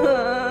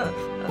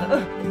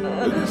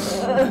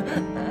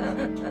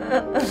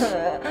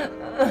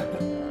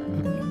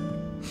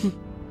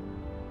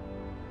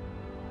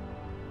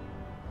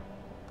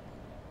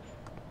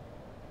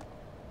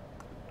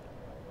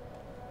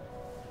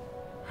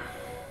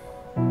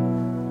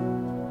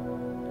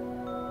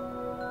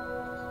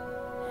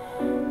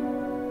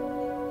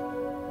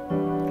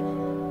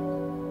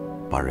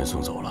把人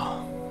送走了。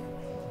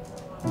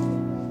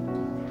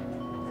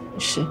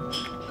是。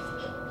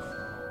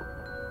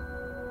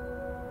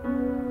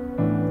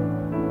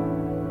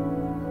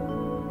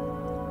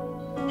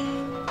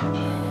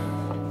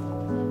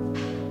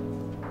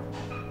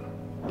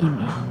一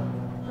鸣，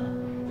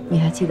你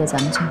还记得咱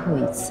们最后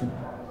一次吗？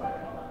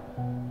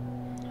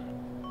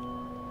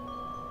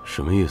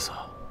什么意思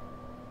啊？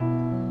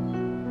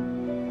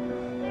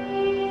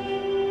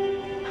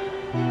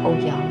欧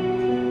阳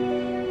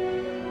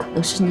可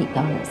能是你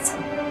的儿子。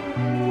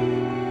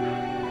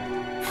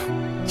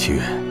七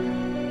月，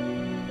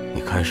你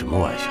开什么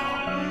玩笑？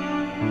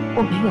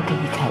我没有跟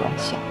你开玩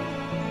笑。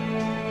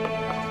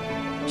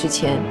之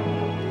前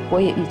我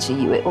也一直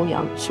以为欧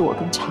阳是我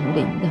跟长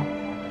林的，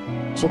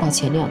直到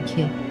前2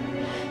天，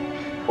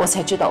我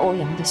才知道欧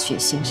阳的血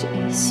型是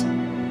A 型。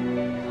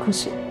可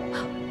是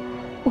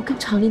我跟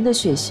长林的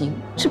血型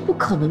是不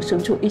可能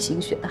生出 A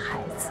型血的孩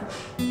子。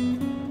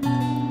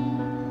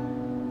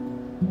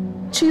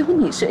只有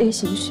你是 A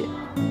型血，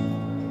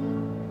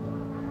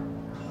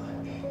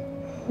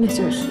那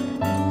就是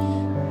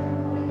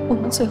我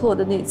们最后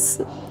的那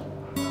次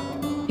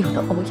有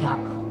的欧阳。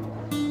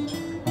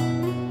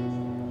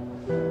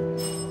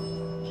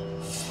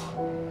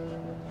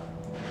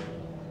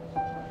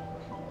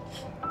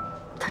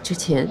他之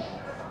前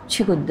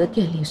去过你的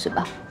店里是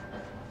吧？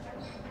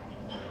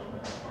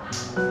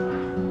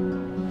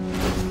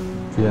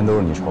这烟都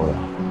是你抽的。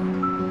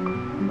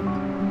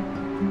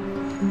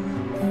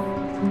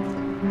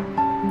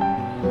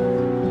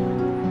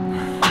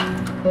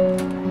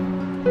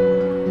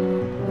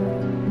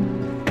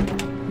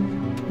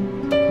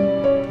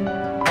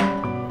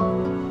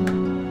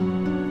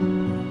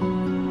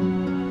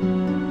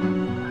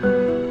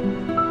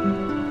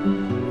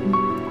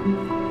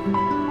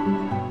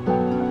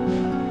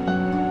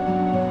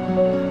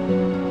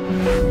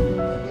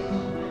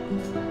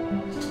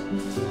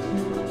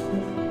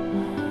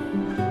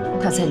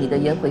他在你的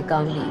烟灰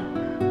缸里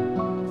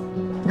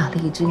拿了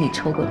一支你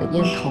抽过的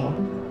烟头，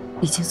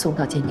已经送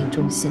到鉴定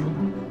中心了。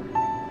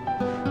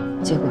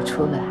结果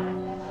出来，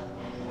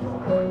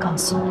我告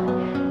诉你，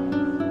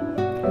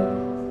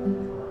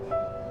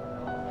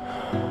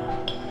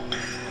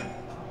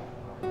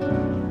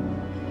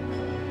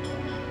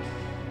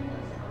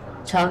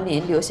长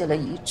林留下了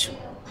遗嘱，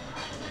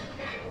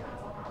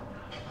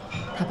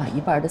他把一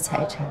半的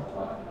财产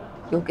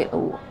留给了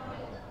我，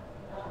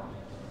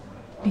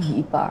另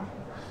一半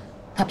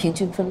他平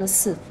均分了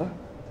4份，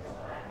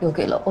留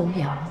给了欧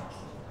阳、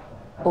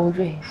欧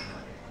瑞、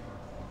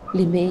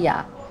林美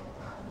雅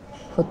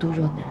和杜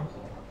若楠。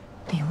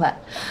另外，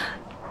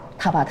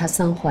他把他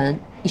3环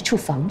1处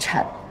房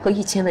产和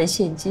1000万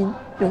现金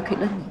留给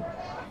了你。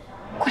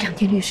过2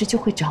天律师就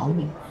会找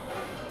你，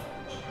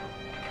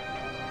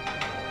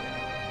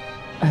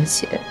而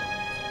且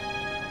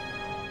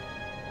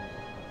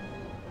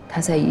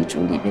他在遗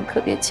嘱里面特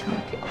别强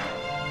调，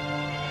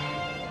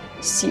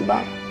希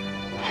望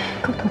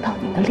能得到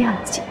你的谅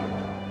解。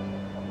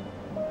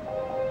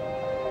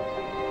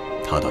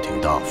他倒挺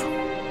大方，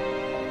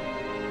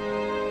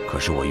可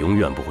是我永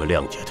远不会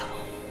谅解他。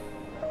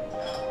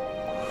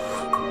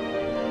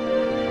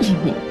一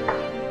鸣，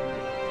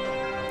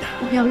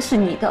欧阳是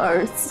你的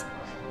儿子，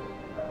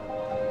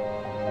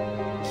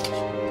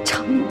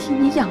长林替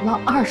你养了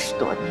20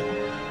多年，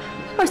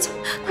而且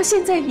他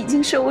现在已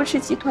经是欧氏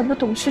集团的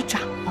董事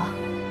长了，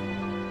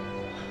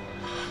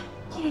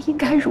你也应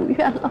该如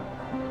愿了。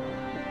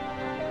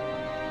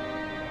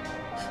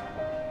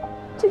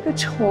这个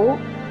仇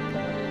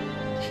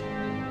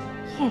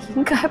也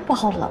应该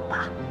报了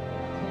吧？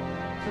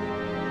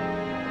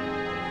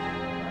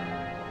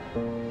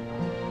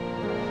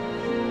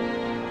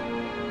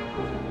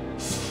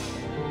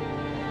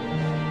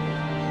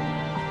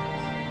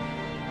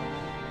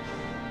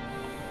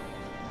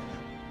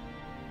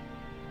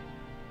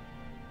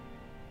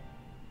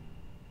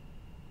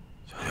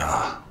小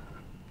雅，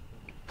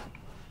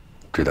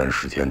这段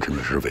时间真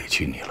的是委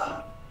屈你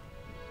了。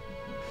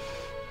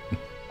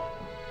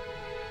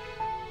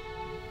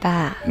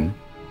爸，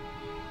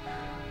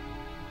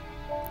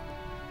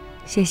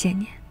谢谢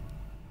你，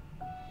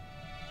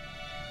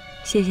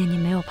谢谢你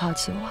没有抛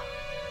弃我。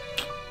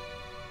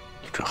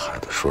你这孩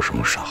子说什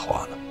么傻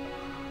话呢？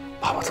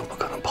爸爸怎么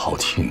可能抛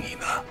弃你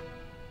呢？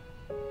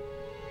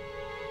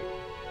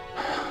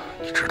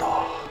你知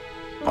道，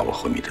爸爸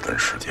昏迷这段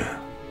时间，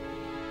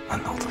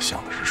满脑子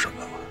想的是什么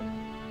吗？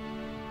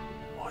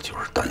我就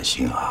是担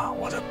心啊，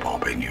我的宝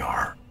贝女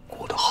儿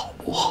过得好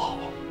不好。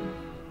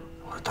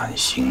我担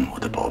心我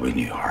的宝贝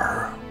女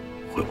儿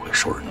会不会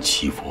受人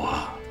欺负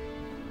啊？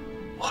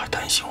我还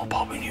担心我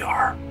宝贝女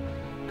儿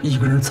一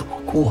个人怎么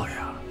过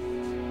呀？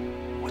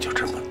我就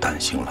这么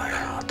担心来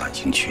啊，担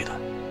心去的，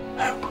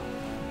哎，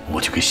我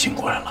就给醒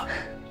过来了。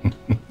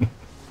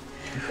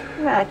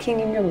那听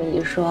您这么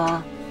一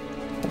说，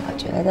我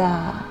觉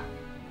得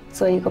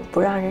做一个不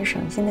让人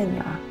省心的女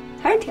儿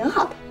还是挺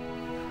好的。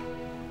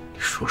你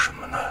说什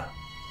么呢？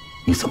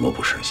你怎么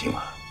不省心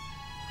啊？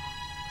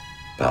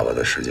爸爸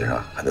在世界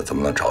上还怎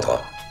么能找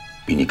到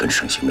比你更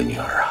省心的女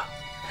儿啊？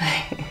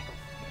哎，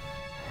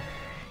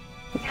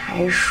你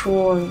还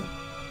说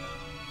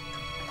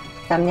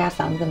咱们家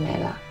房子没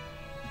了，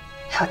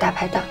还有大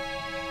排档，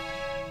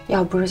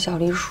要不是小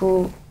黎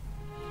叔，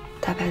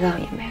大排档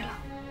也没了。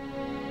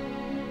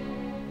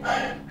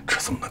哎，这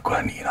怎么能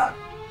怪你呢？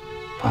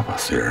爸爸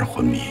虽然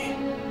昏迷，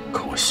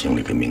可我心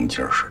里跟明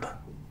镜似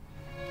的。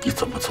你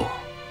怎么做，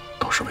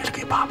都是为了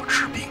给爸爸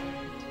治病。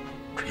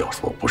这要是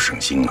我不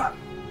省心啊，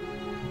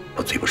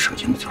我最不省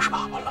心的就是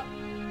爸爸了，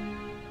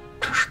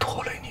真是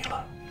拖累你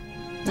了。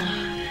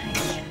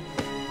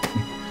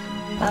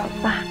老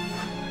爸，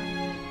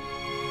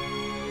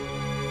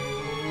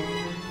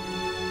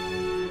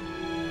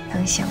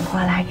能醒过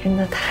来真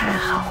的太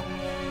好了，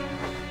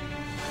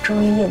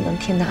终于又能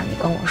听到你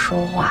跟我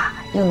说话，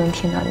又能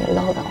听到你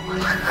唠叨我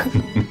了。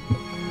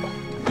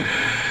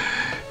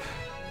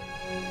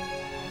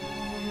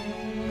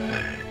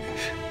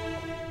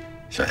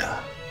小雅，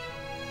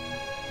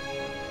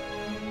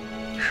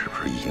你是不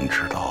是已经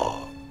知道，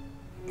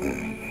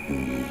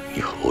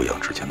你和欧阳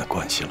之间的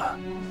关系了？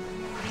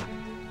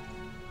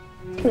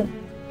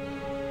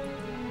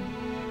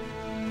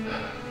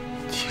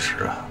其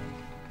实啊，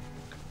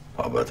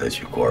爸爸在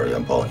去孤儿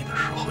院抱你的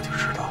时候就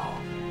知道，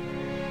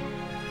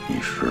你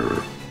是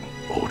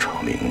欧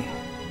长林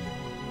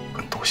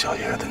跟杜小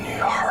爷的女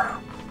儿。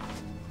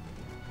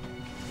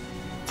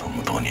这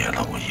么多年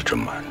了，我一直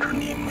瞒着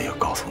你，没有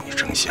告诉你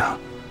真相。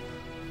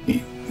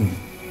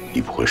你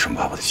不会生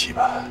爸爸的气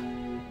吧？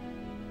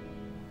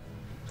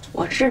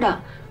我知道，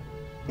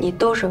你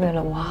都是为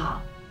了我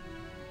好。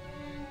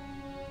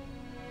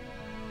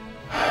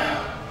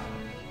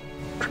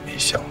真没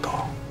想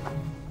到，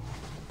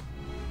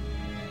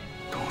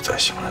等我再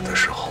醒来的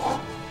时候，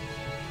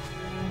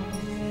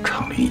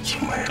长林已经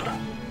没了。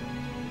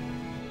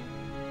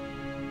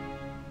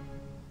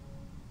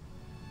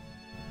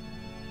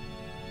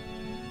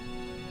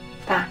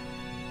爸，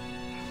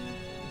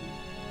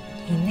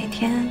你那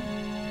天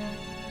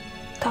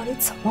到底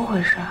怎么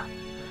回事？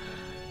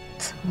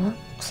怎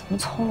么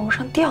从楼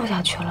上掉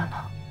下去了呢？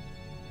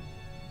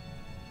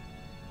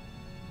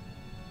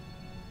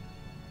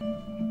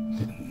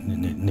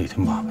那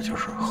天爸爸就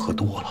是喝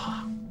多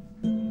了，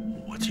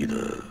我记得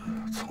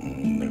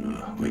从那个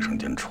卫生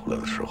间出来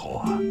的时候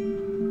啊，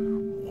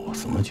我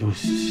怎么就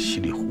稀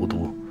里糊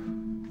涂，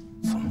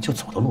怎么就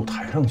走到露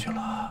台上去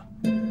了？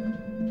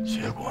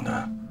结果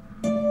呢，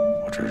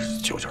我这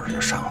酒劲儿就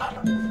上来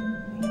了。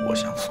我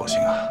想索性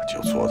啊，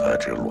就坐在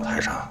这个露台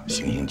上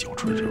行饮酒，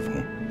吹吹风。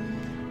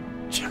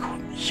结果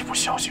一不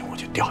小心我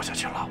就掉下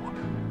去了。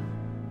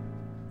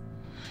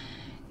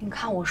你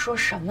看我说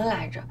什么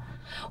来着？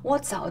我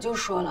早就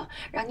说了，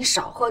让你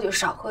少喝酒，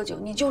少喝酒，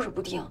你就是不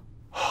听。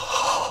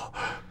好，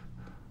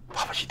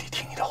爸爸一定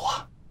听你的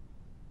话，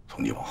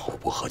从今往后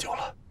不喝酒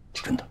了，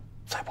真的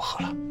再不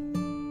喝了，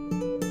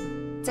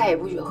再也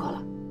不许喝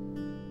了。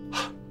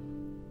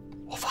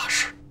我发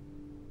誓，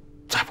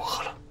再不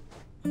喝了。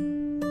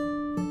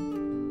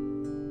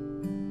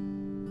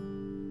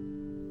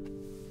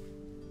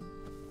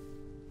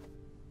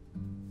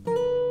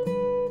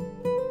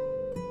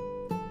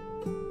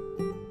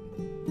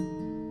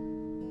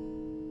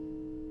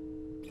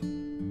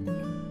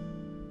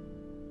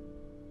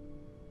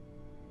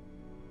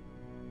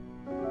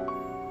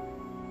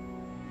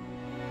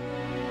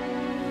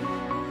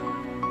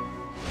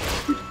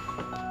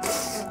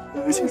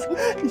清楚，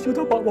你就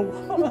当爸爸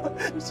我，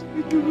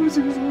你听我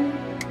清楚。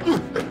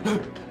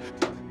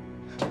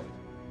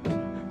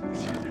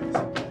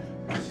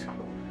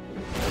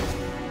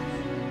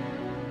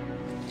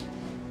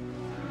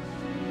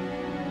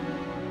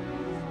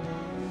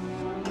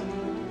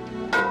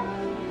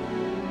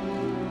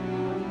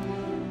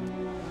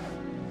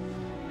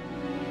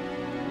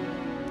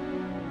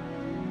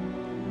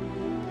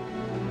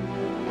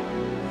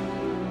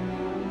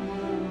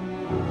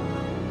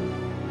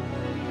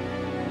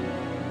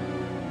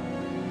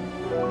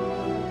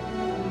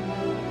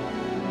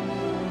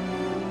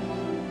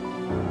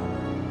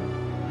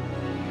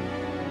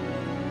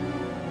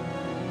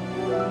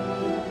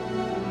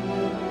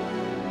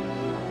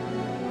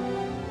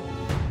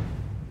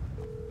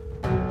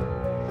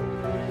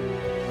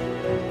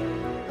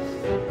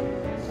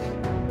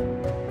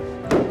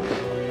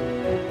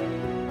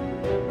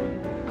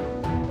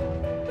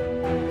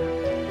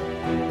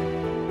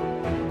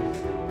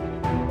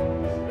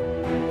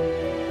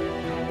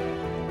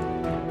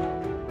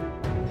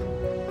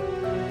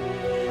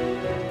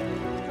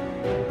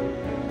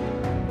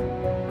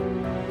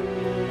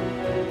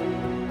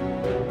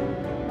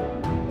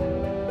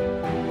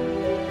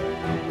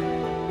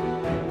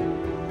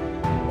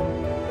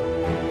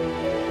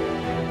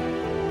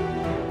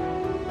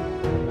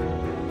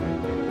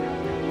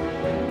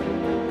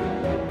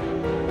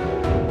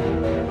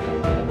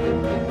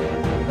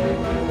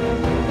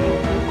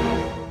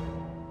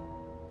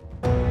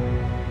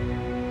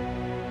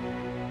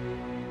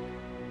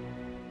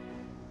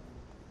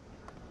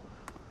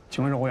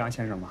请问是欧阳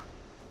先生吗？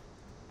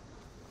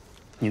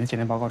你的检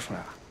验报告出来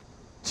了，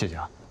谢谢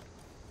啊。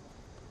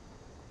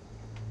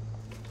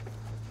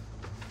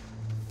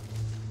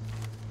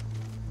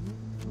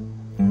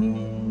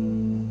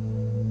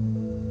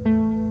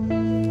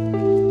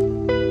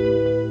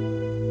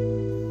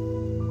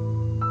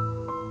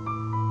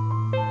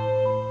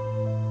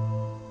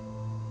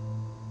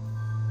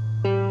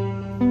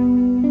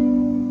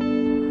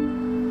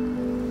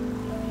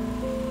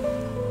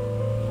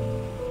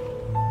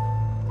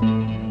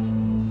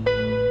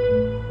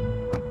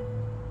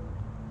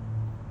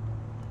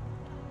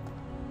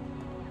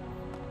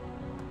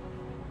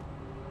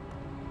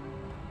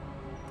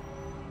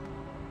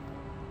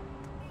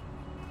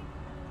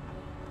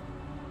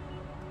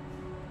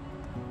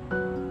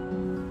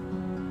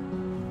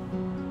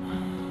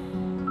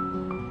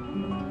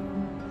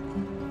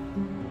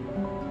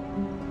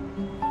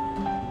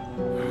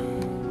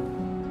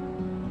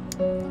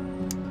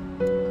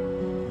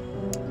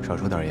少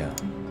抽点烟，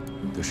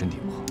对身体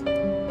不好。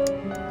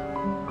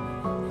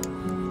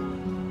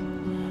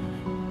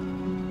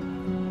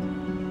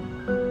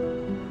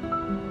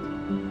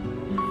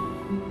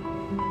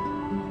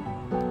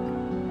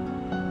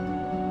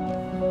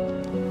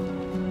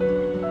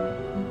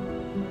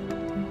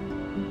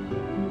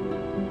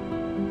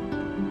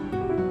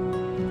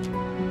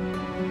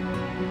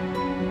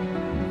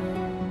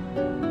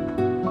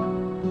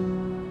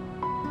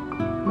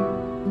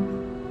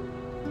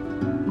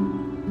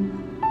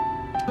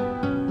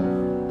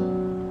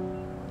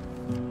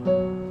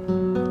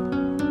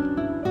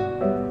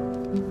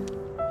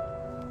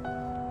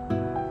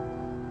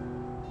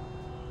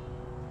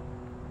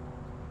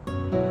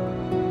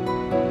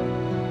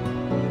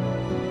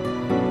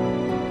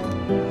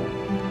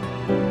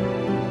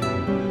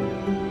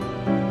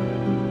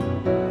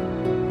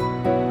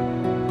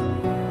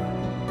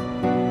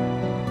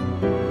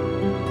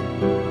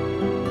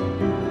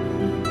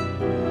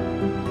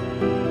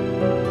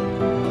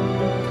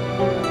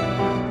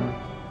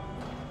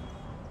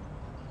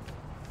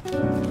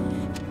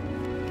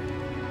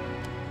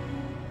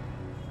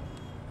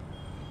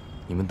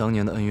你们当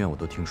年的恩怨我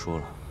都听说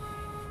了。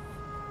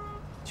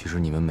其实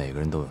你们每个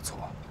人都有错，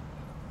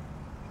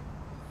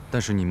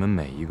但是你们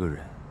每一个人，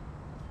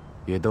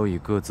也都以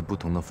各自不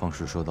同的方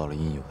式受到了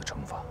应有的惩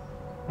罚。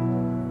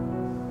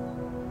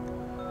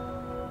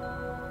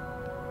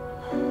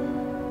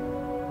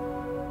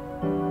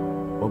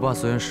我爸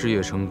虽然事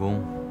业成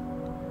功，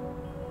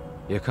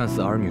也看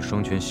似儿女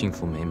双全、幸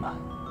福美满，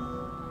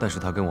但是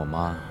他跟我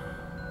妈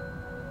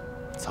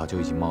早就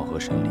已经貌合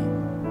神离。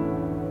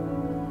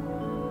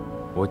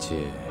我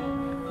姐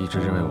一直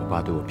认为我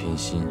爸对我偏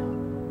心，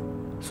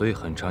所以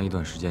很长一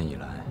段时间以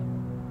来，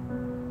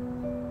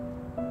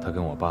她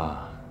跟我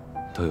爸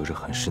都有着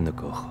很深的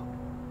隔阂。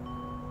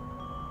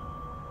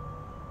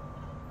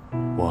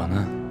我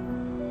呢，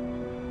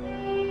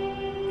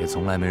也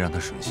从来没让她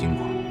省心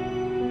过，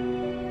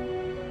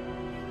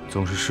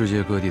总是世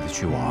界各地的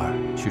去玩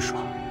去耍，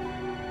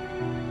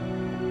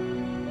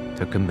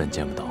她根本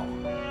见不到我，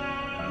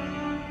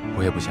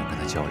我也不想跟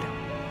她交流。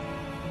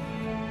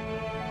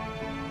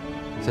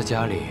在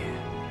家里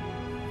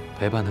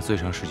陪伴她最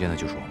长时间的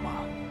就是我妈，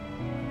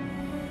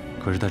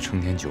可是她成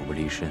天久不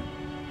离身，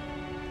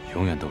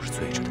永远都是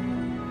醉着的。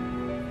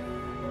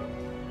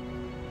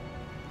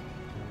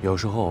有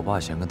时候我爸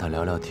想跟她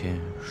聊聊天，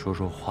说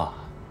说话，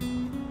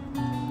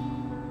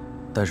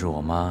但是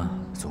我妈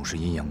总是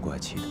阴阳怪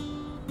气的，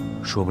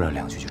说不了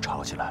2句就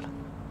吵起来了，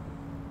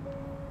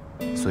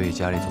所以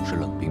家里总是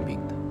冷冰冰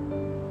的。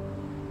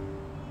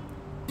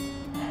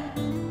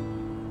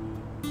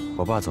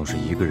我爸总是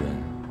一个人，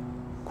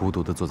孤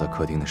独地坐在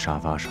客厅的沙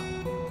发上，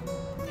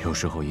有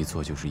时候一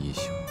坐就是一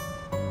宿。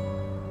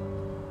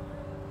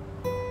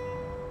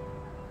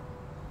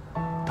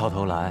到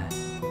头来，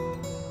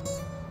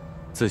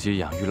自己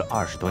养育了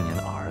20多年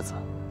的儿子，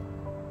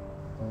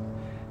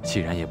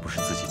竟然也不是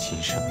自己亲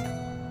生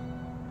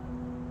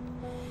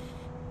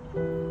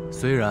的。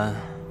虽然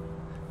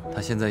他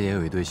现在也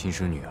有一对亲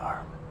生女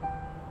儿，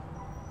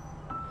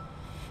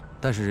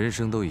但是人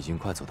生都已经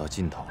快走到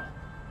尽头了，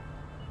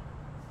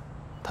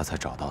他才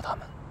找到他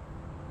们。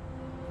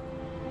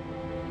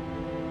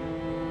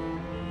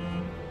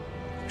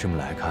这么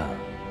来看，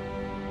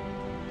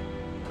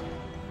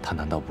他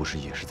难道不是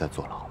也是在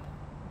坐牢吗？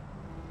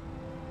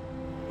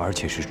而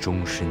且是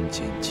终身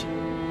监禁。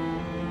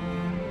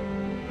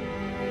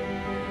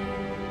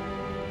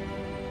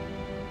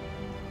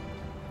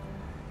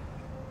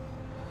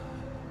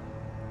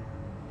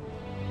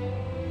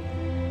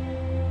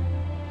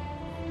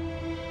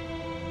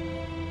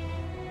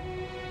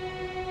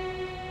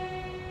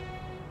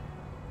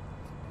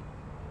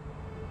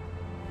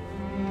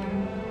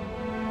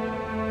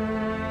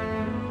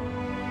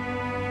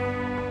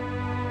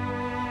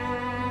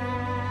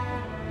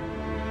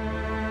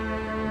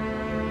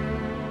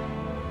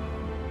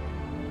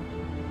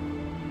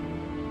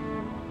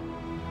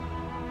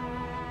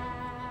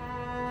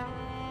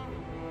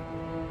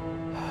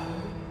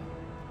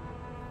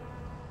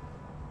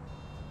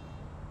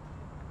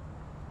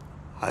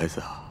孩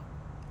子啊，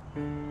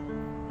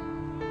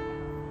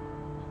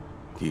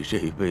你这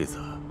一辈子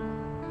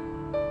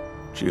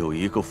只有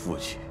一个父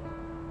亲，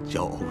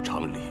叫欧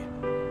长礼。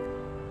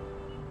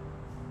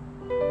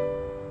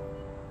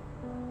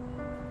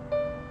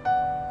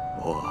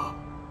我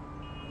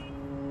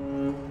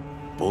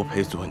不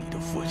配做你的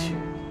父亲。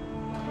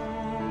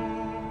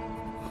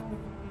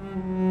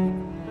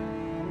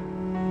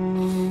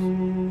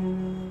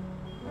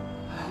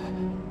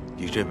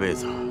你这辈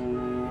子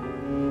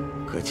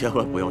可千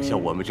万不要像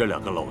我们这2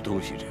个老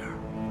东西这样，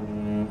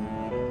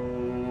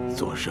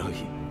做生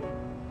意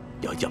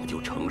要讲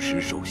究诚实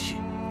守信，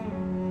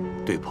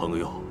对朋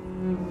友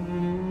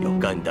要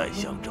肝胆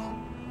相照，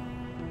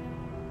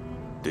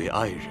对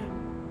爱人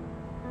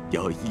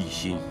要一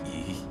心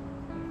一意，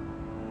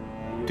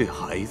对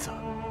孩子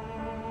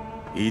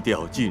一定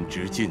要尽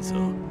职尽责，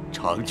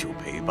长久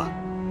陪伴。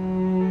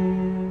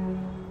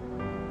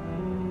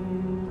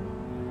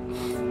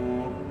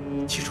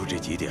记住这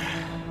几点，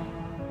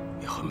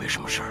以后没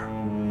什么事儿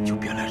就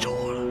别来找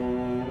我了。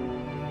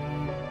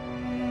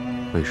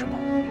为什么？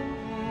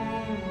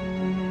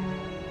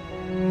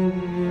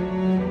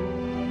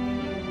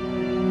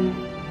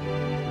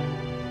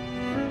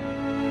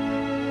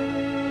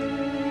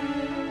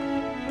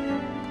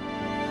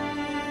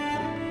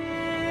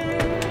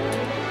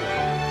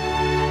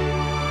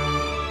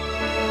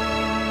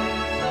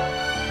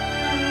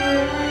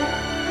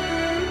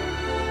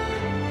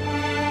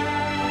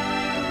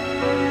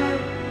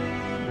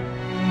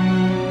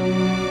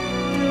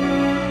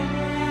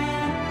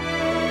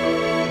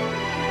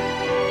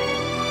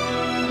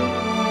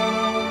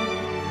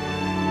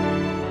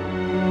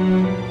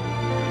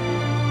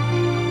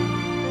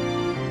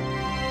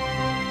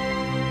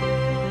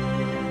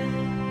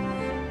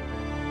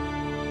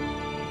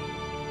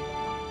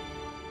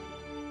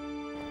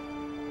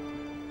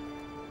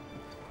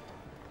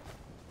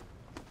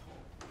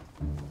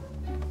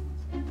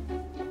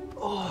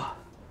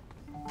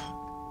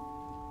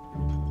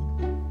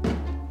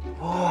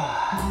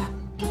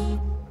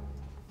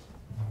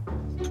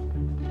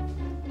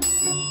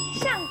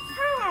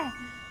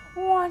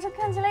这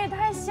看起来也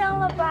太香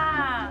了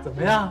吧！怎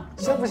么样，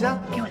香不香？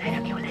给我来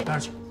点，给我来点。当然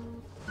去，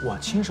我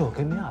亲手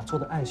给美雅做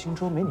的爱心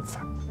粥没你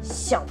份儿。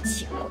小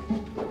气鬼！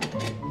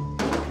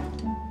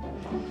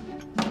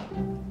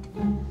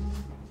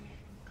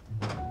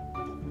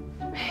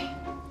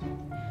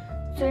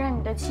虽然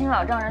你的亲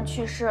老丈人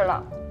去世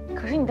了，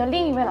可是你的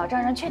另一位老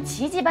丈人却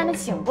奇迹般的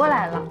醒过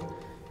来了。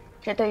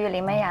这对于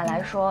林美雅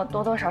来说，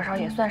多多少少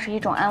也算是一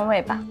种安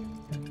慰吧。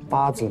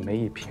八字没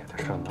一撇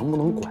的事，能不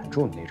能管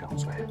住你那张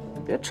嘴？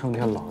别成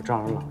天老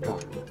丈人老丈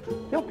人，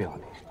要不要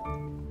脸？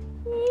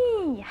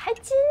咦，还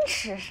矜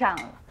持上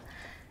了。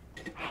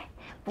哎，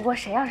不过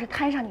谁要是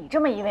摊上你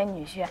这么一位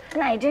女婿，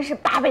那也真是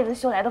8辈子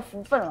修来的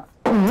福分了。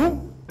嗯，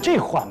这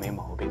话没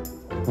毛病。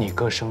你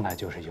哥生来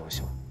就是优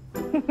秀。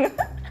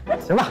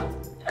行了，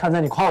看在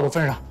你夸我的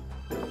份上，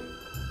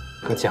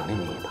哥奖励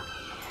你一把，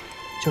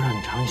就让你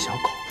尝一小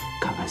口，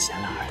看看咸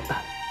了还是淡。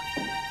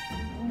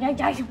呀，我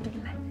这个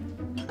来。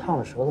烫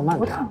的舌头慢点。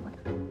不烫，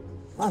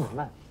慢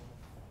点。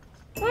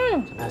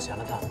怎么样，咸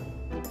了淡？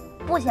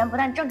不咸不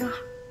淡，正好。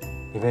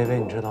李薇薇，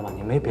你知道吗？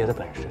你没别的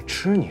本事，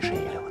吃你是一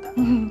流的。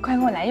快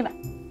给我来1碗。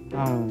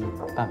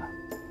半碗。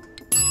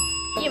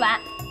1碗。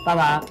半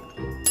碗。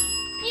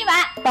1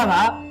碗。半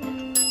碗。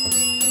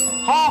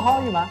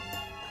好，1碗。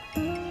哎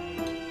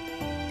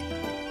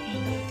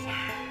呀，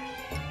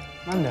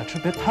慢点吃，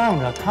别烫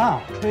着，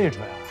吹一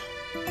吹啊！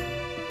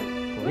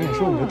我跟你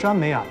说，你就沾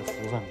美雅的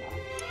福分吧。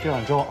这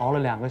碗粥熬了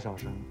2个小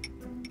时。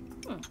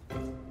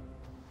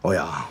欧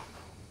阳，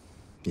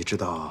你知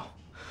道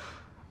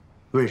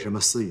为什么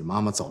思雨妈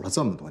妈走了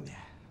这么多年，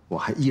我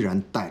还依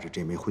然戴着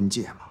这枚婚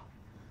戒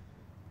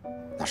吗？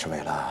那是为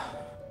了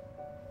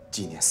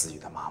纪念思雨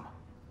的妈妈，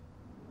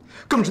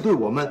更是对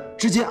我们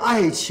之间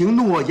爱情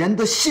诺言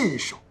的信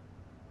守，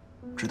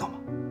知道吗？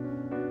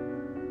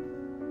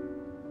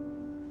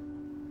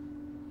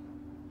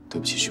对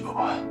不起，徐伯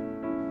伯，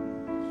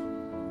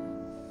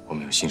我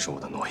没有信守我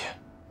的诺言。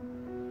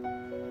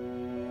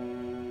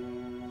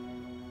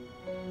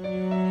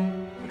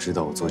我知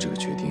道我做这个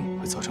决定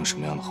会造成什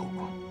么样的后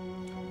果，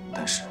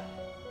但是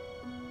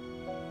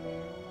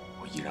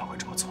我依然会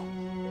这么做。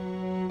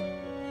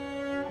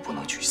我不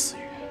能娶思雨。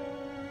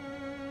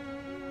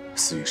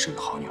思雨是个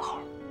好女孩，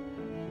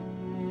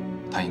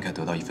她应该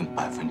得到一份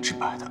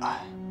100%的爱。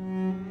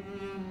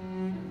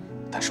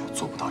但是我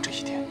做不到这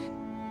一点。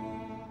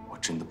我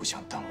真的不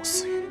想耽误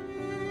思雨，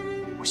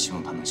我希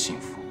望她能幸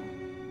福。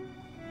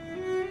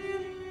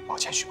抱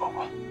歉，徐伯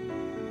伯，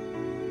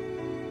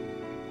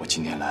我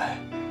今天来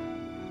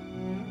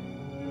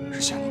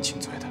是向您请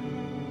罪的。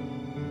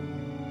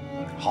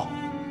好，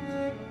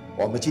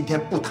我们今天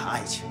不谈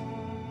爱情，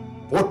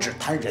我只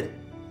谈人。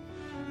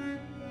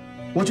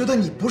我觉得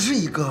你不是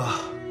一个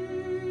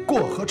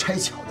过河拆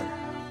桥的人，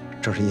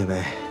正是因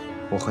为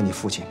我和你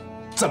父亲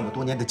这么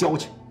多年的交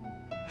情，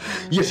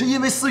也是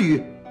因为思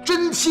雨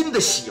真心的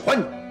喜欢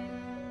你，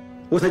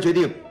我才决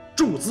定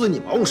注资你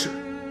毛氏，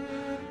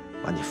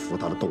把你扶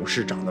到了董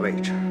事长的位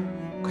置。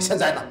可现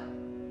在呢，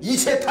一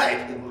切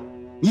太平了，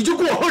你就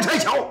过河拆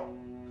桥。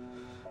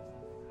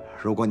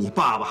如果你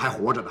爸爸还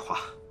活着的话，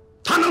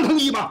他能同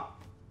意吗？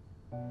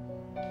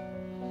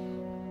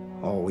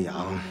欧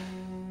阳，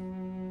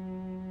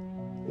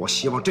我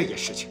希望这件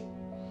事情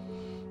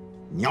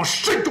你要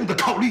慎重的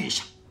考虑一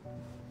下。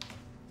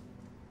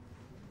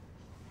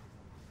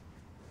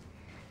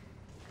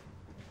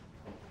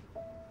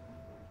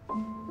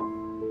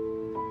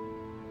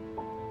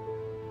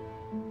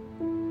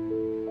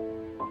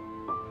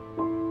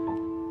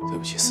对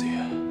不起，思雨，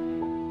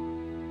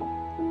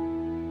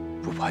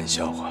不怕你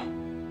笑话。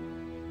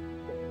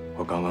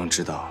我刚刚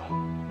知道，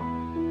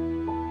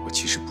我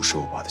其实不是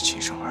我爸的亲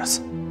生儿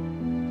子。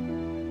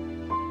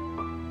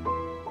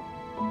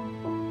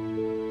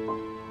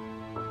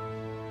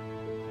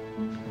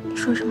你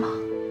说什么？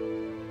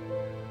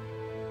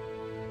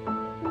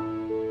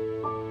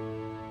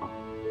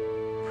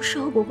不是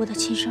欧伯伯的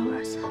亲生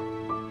儿子？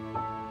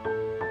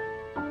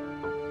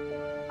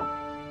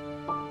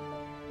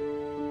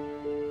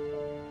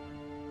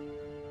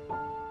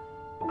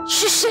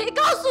是谁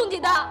告诉你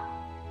的？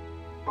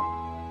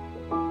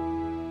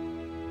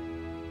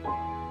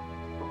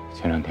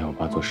前2天我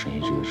爸做肾移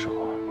植的时候，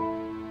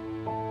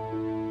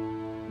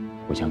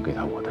我想给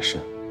他我的肾，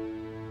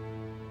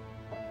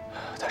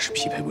但是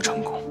匹配不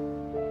成功。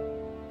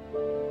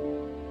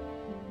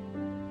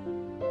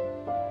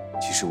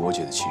其实我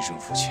姐的亲生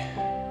父亲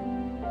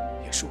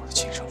也是我的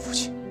亲生父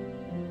亲。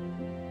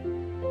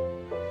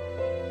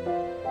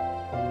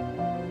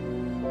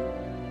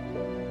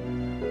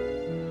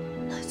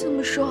那这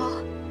么说，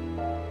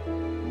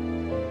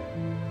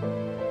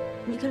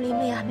你跟林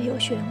美雅没有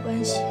血缘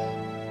关系，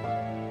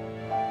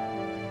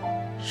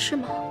是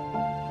吗？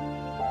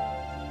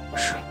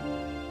是。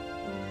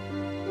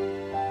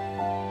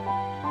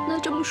那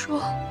这么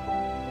说，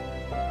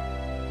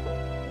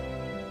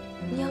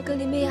你要跟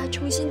林美雅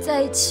重新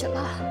在一起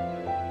了，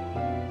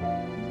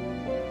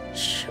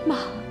是吗？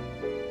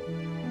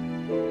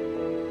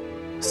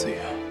思雨，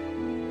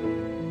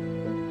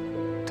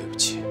对不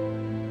起，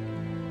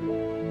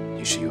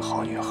你是一个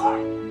好女孩，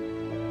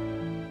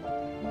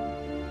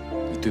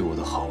你对我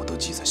的好我都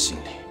记在心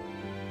里，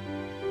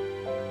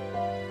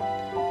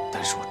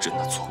但是我真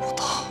的做不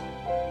到。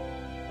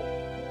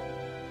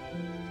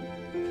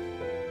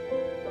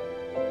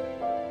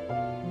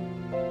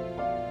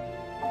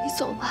你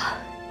走吧，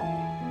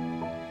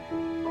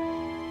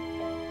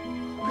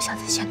我不想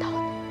再见到你。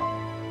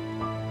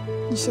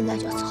你现在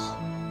就走。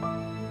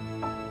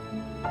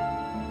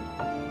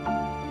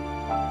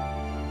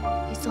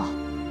你走。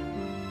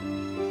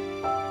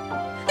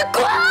你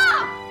滚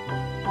啊！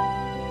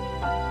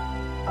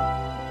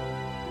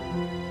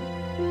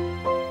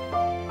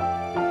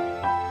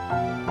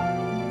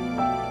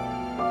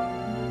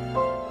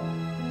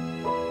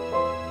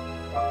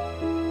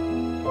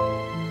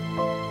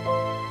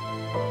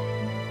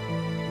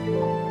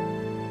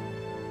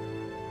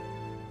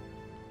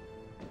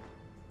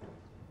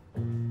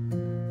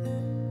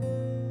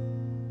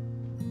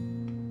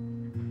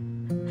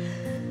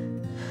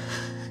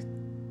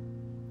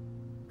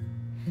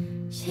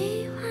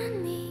喜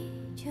欢你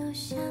就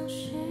像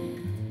是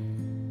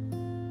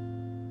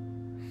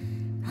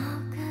某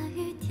个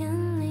雨天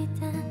里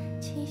的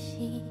气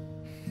息，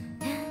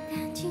干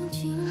干净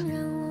净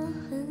让我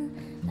很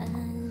安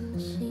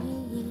心，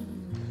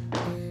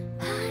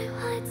徘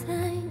徊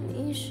在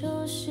你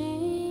手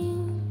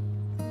心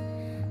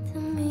的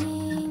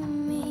秘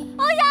密，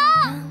欧阳，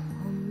让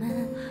我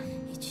们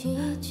一起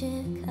解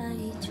开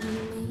这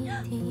谜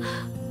题。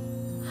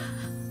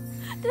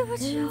对不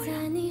起，欧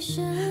阳，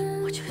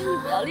我求求你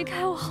不要离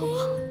开我，好不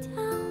好？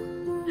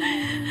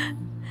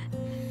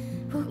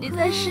你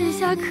再试一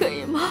下可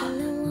以吗？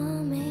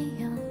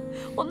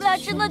我们俩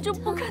真的就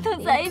不可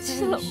能在一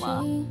起了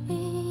吗？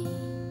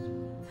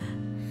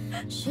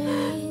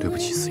对不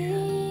起，思雨。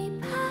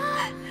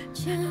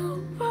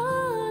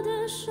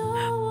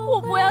我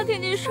不要听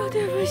你说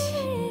对不起。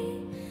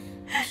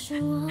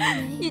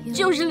你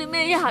就是林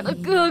美雅的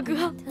哥哥，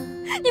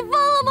你疯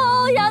了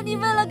吗，欧阳？你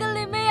为了跟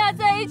林美雅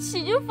在一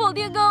起，就否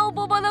定跟欧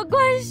伯伯的关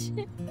系？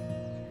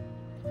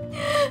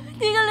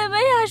你跟林美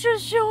雅是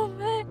兄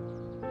妹。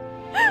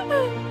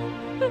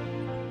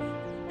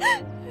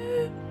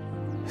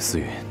思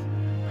雨，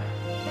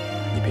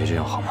你别这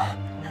样好吗？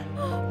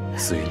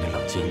思雨，你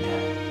冷静一点。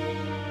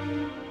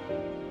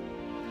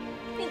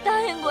你答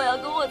应过要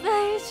跟我在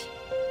一起，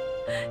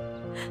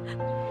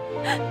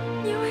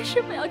你为什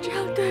么要这样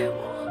对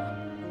我？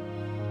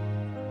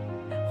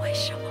为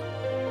什么？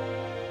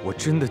我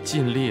真的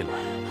尽力了，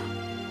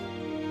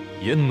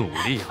也努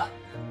力了，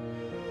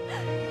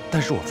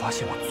但是我发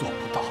现我做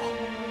不到。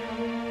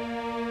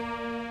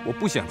我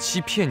不想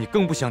欺骗你，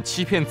更不想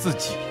欺骗自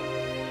己。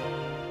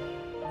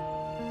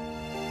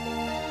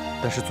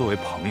但是作为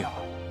朋友，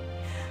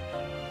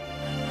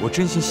我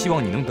真心希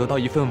望你能得到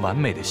一份完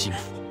美的幸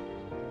福。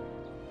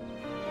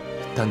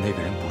但那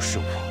个人不是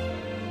我，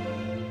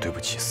对不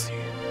起，思雨。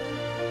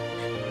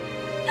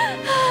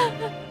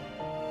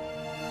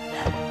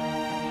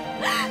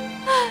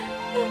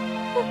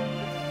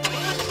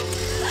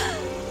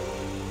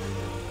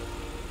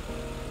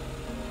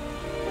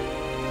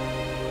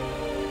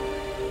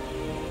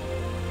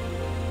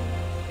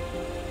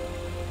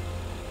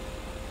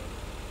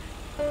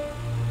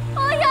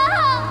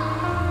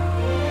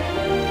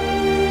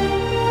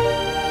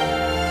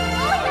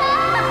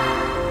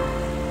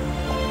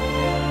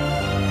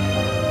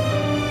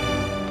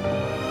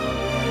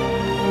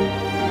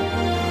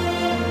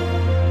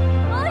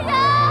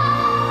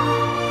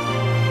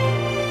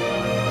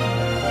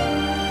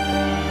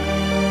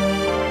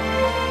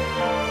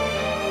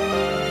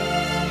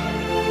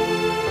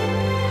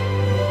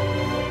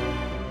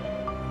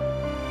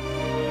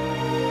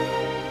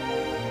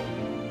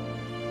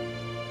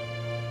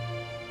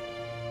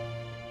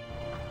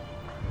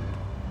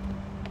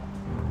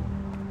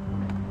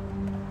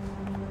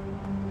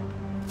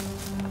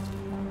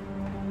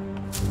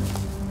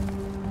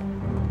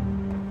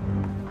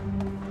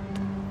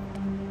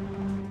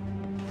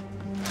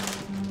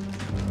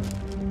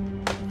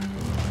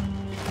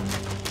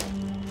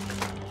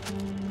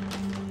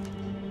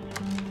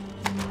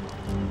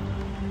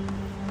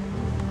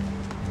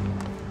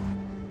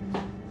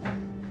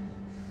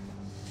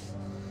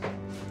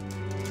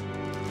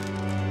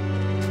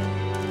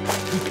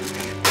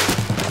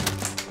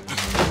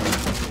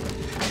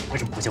为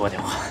什么不接我电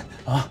话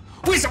啊？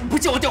为什么不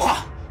接我电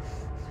话？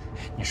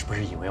你是不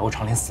是以为欧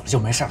长林死了就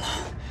没事了？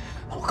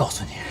我告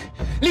诉你，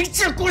林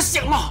志国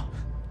醒了。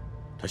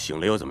他醒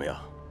了又怎么样？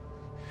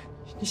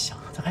你想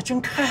的还真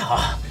开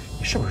啊！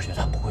你是不是觉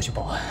得他不会去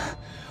报案？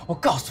我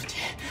告诉你，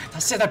他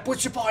现在不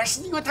去报案，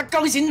是因为他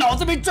刚醒，脑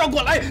子没转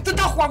过来。等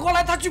他缓过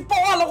来，他去报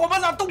案了，我们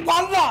俩都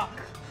完了。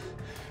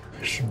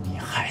是你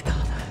害他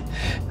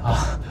的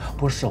啊，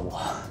不是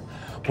我，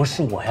不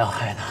是我要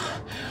害他。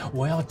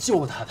我要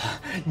救他的，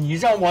你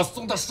让我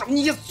松的手，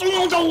你怂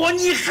恿着我，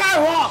你害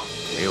我！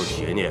没有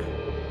邪念，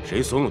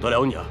谁怂恿得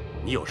了你啊？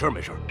你有事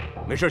没事？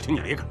没事，请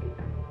你离开。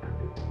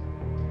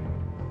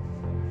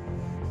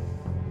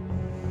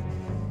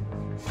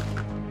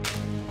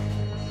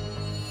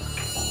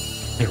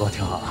你给我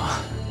听好了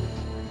啊！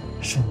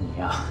是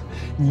你呀，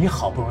你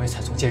好不容易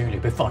才从监狱里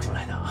被放出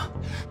来的啊！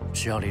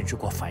只要林志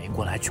国反应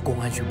过来，去公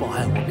安局报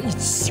案，我们一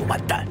起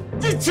完蛋，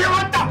一起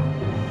完蛋！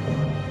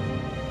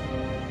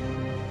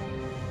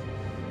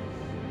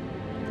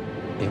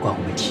别怪我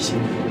没提醒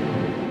你。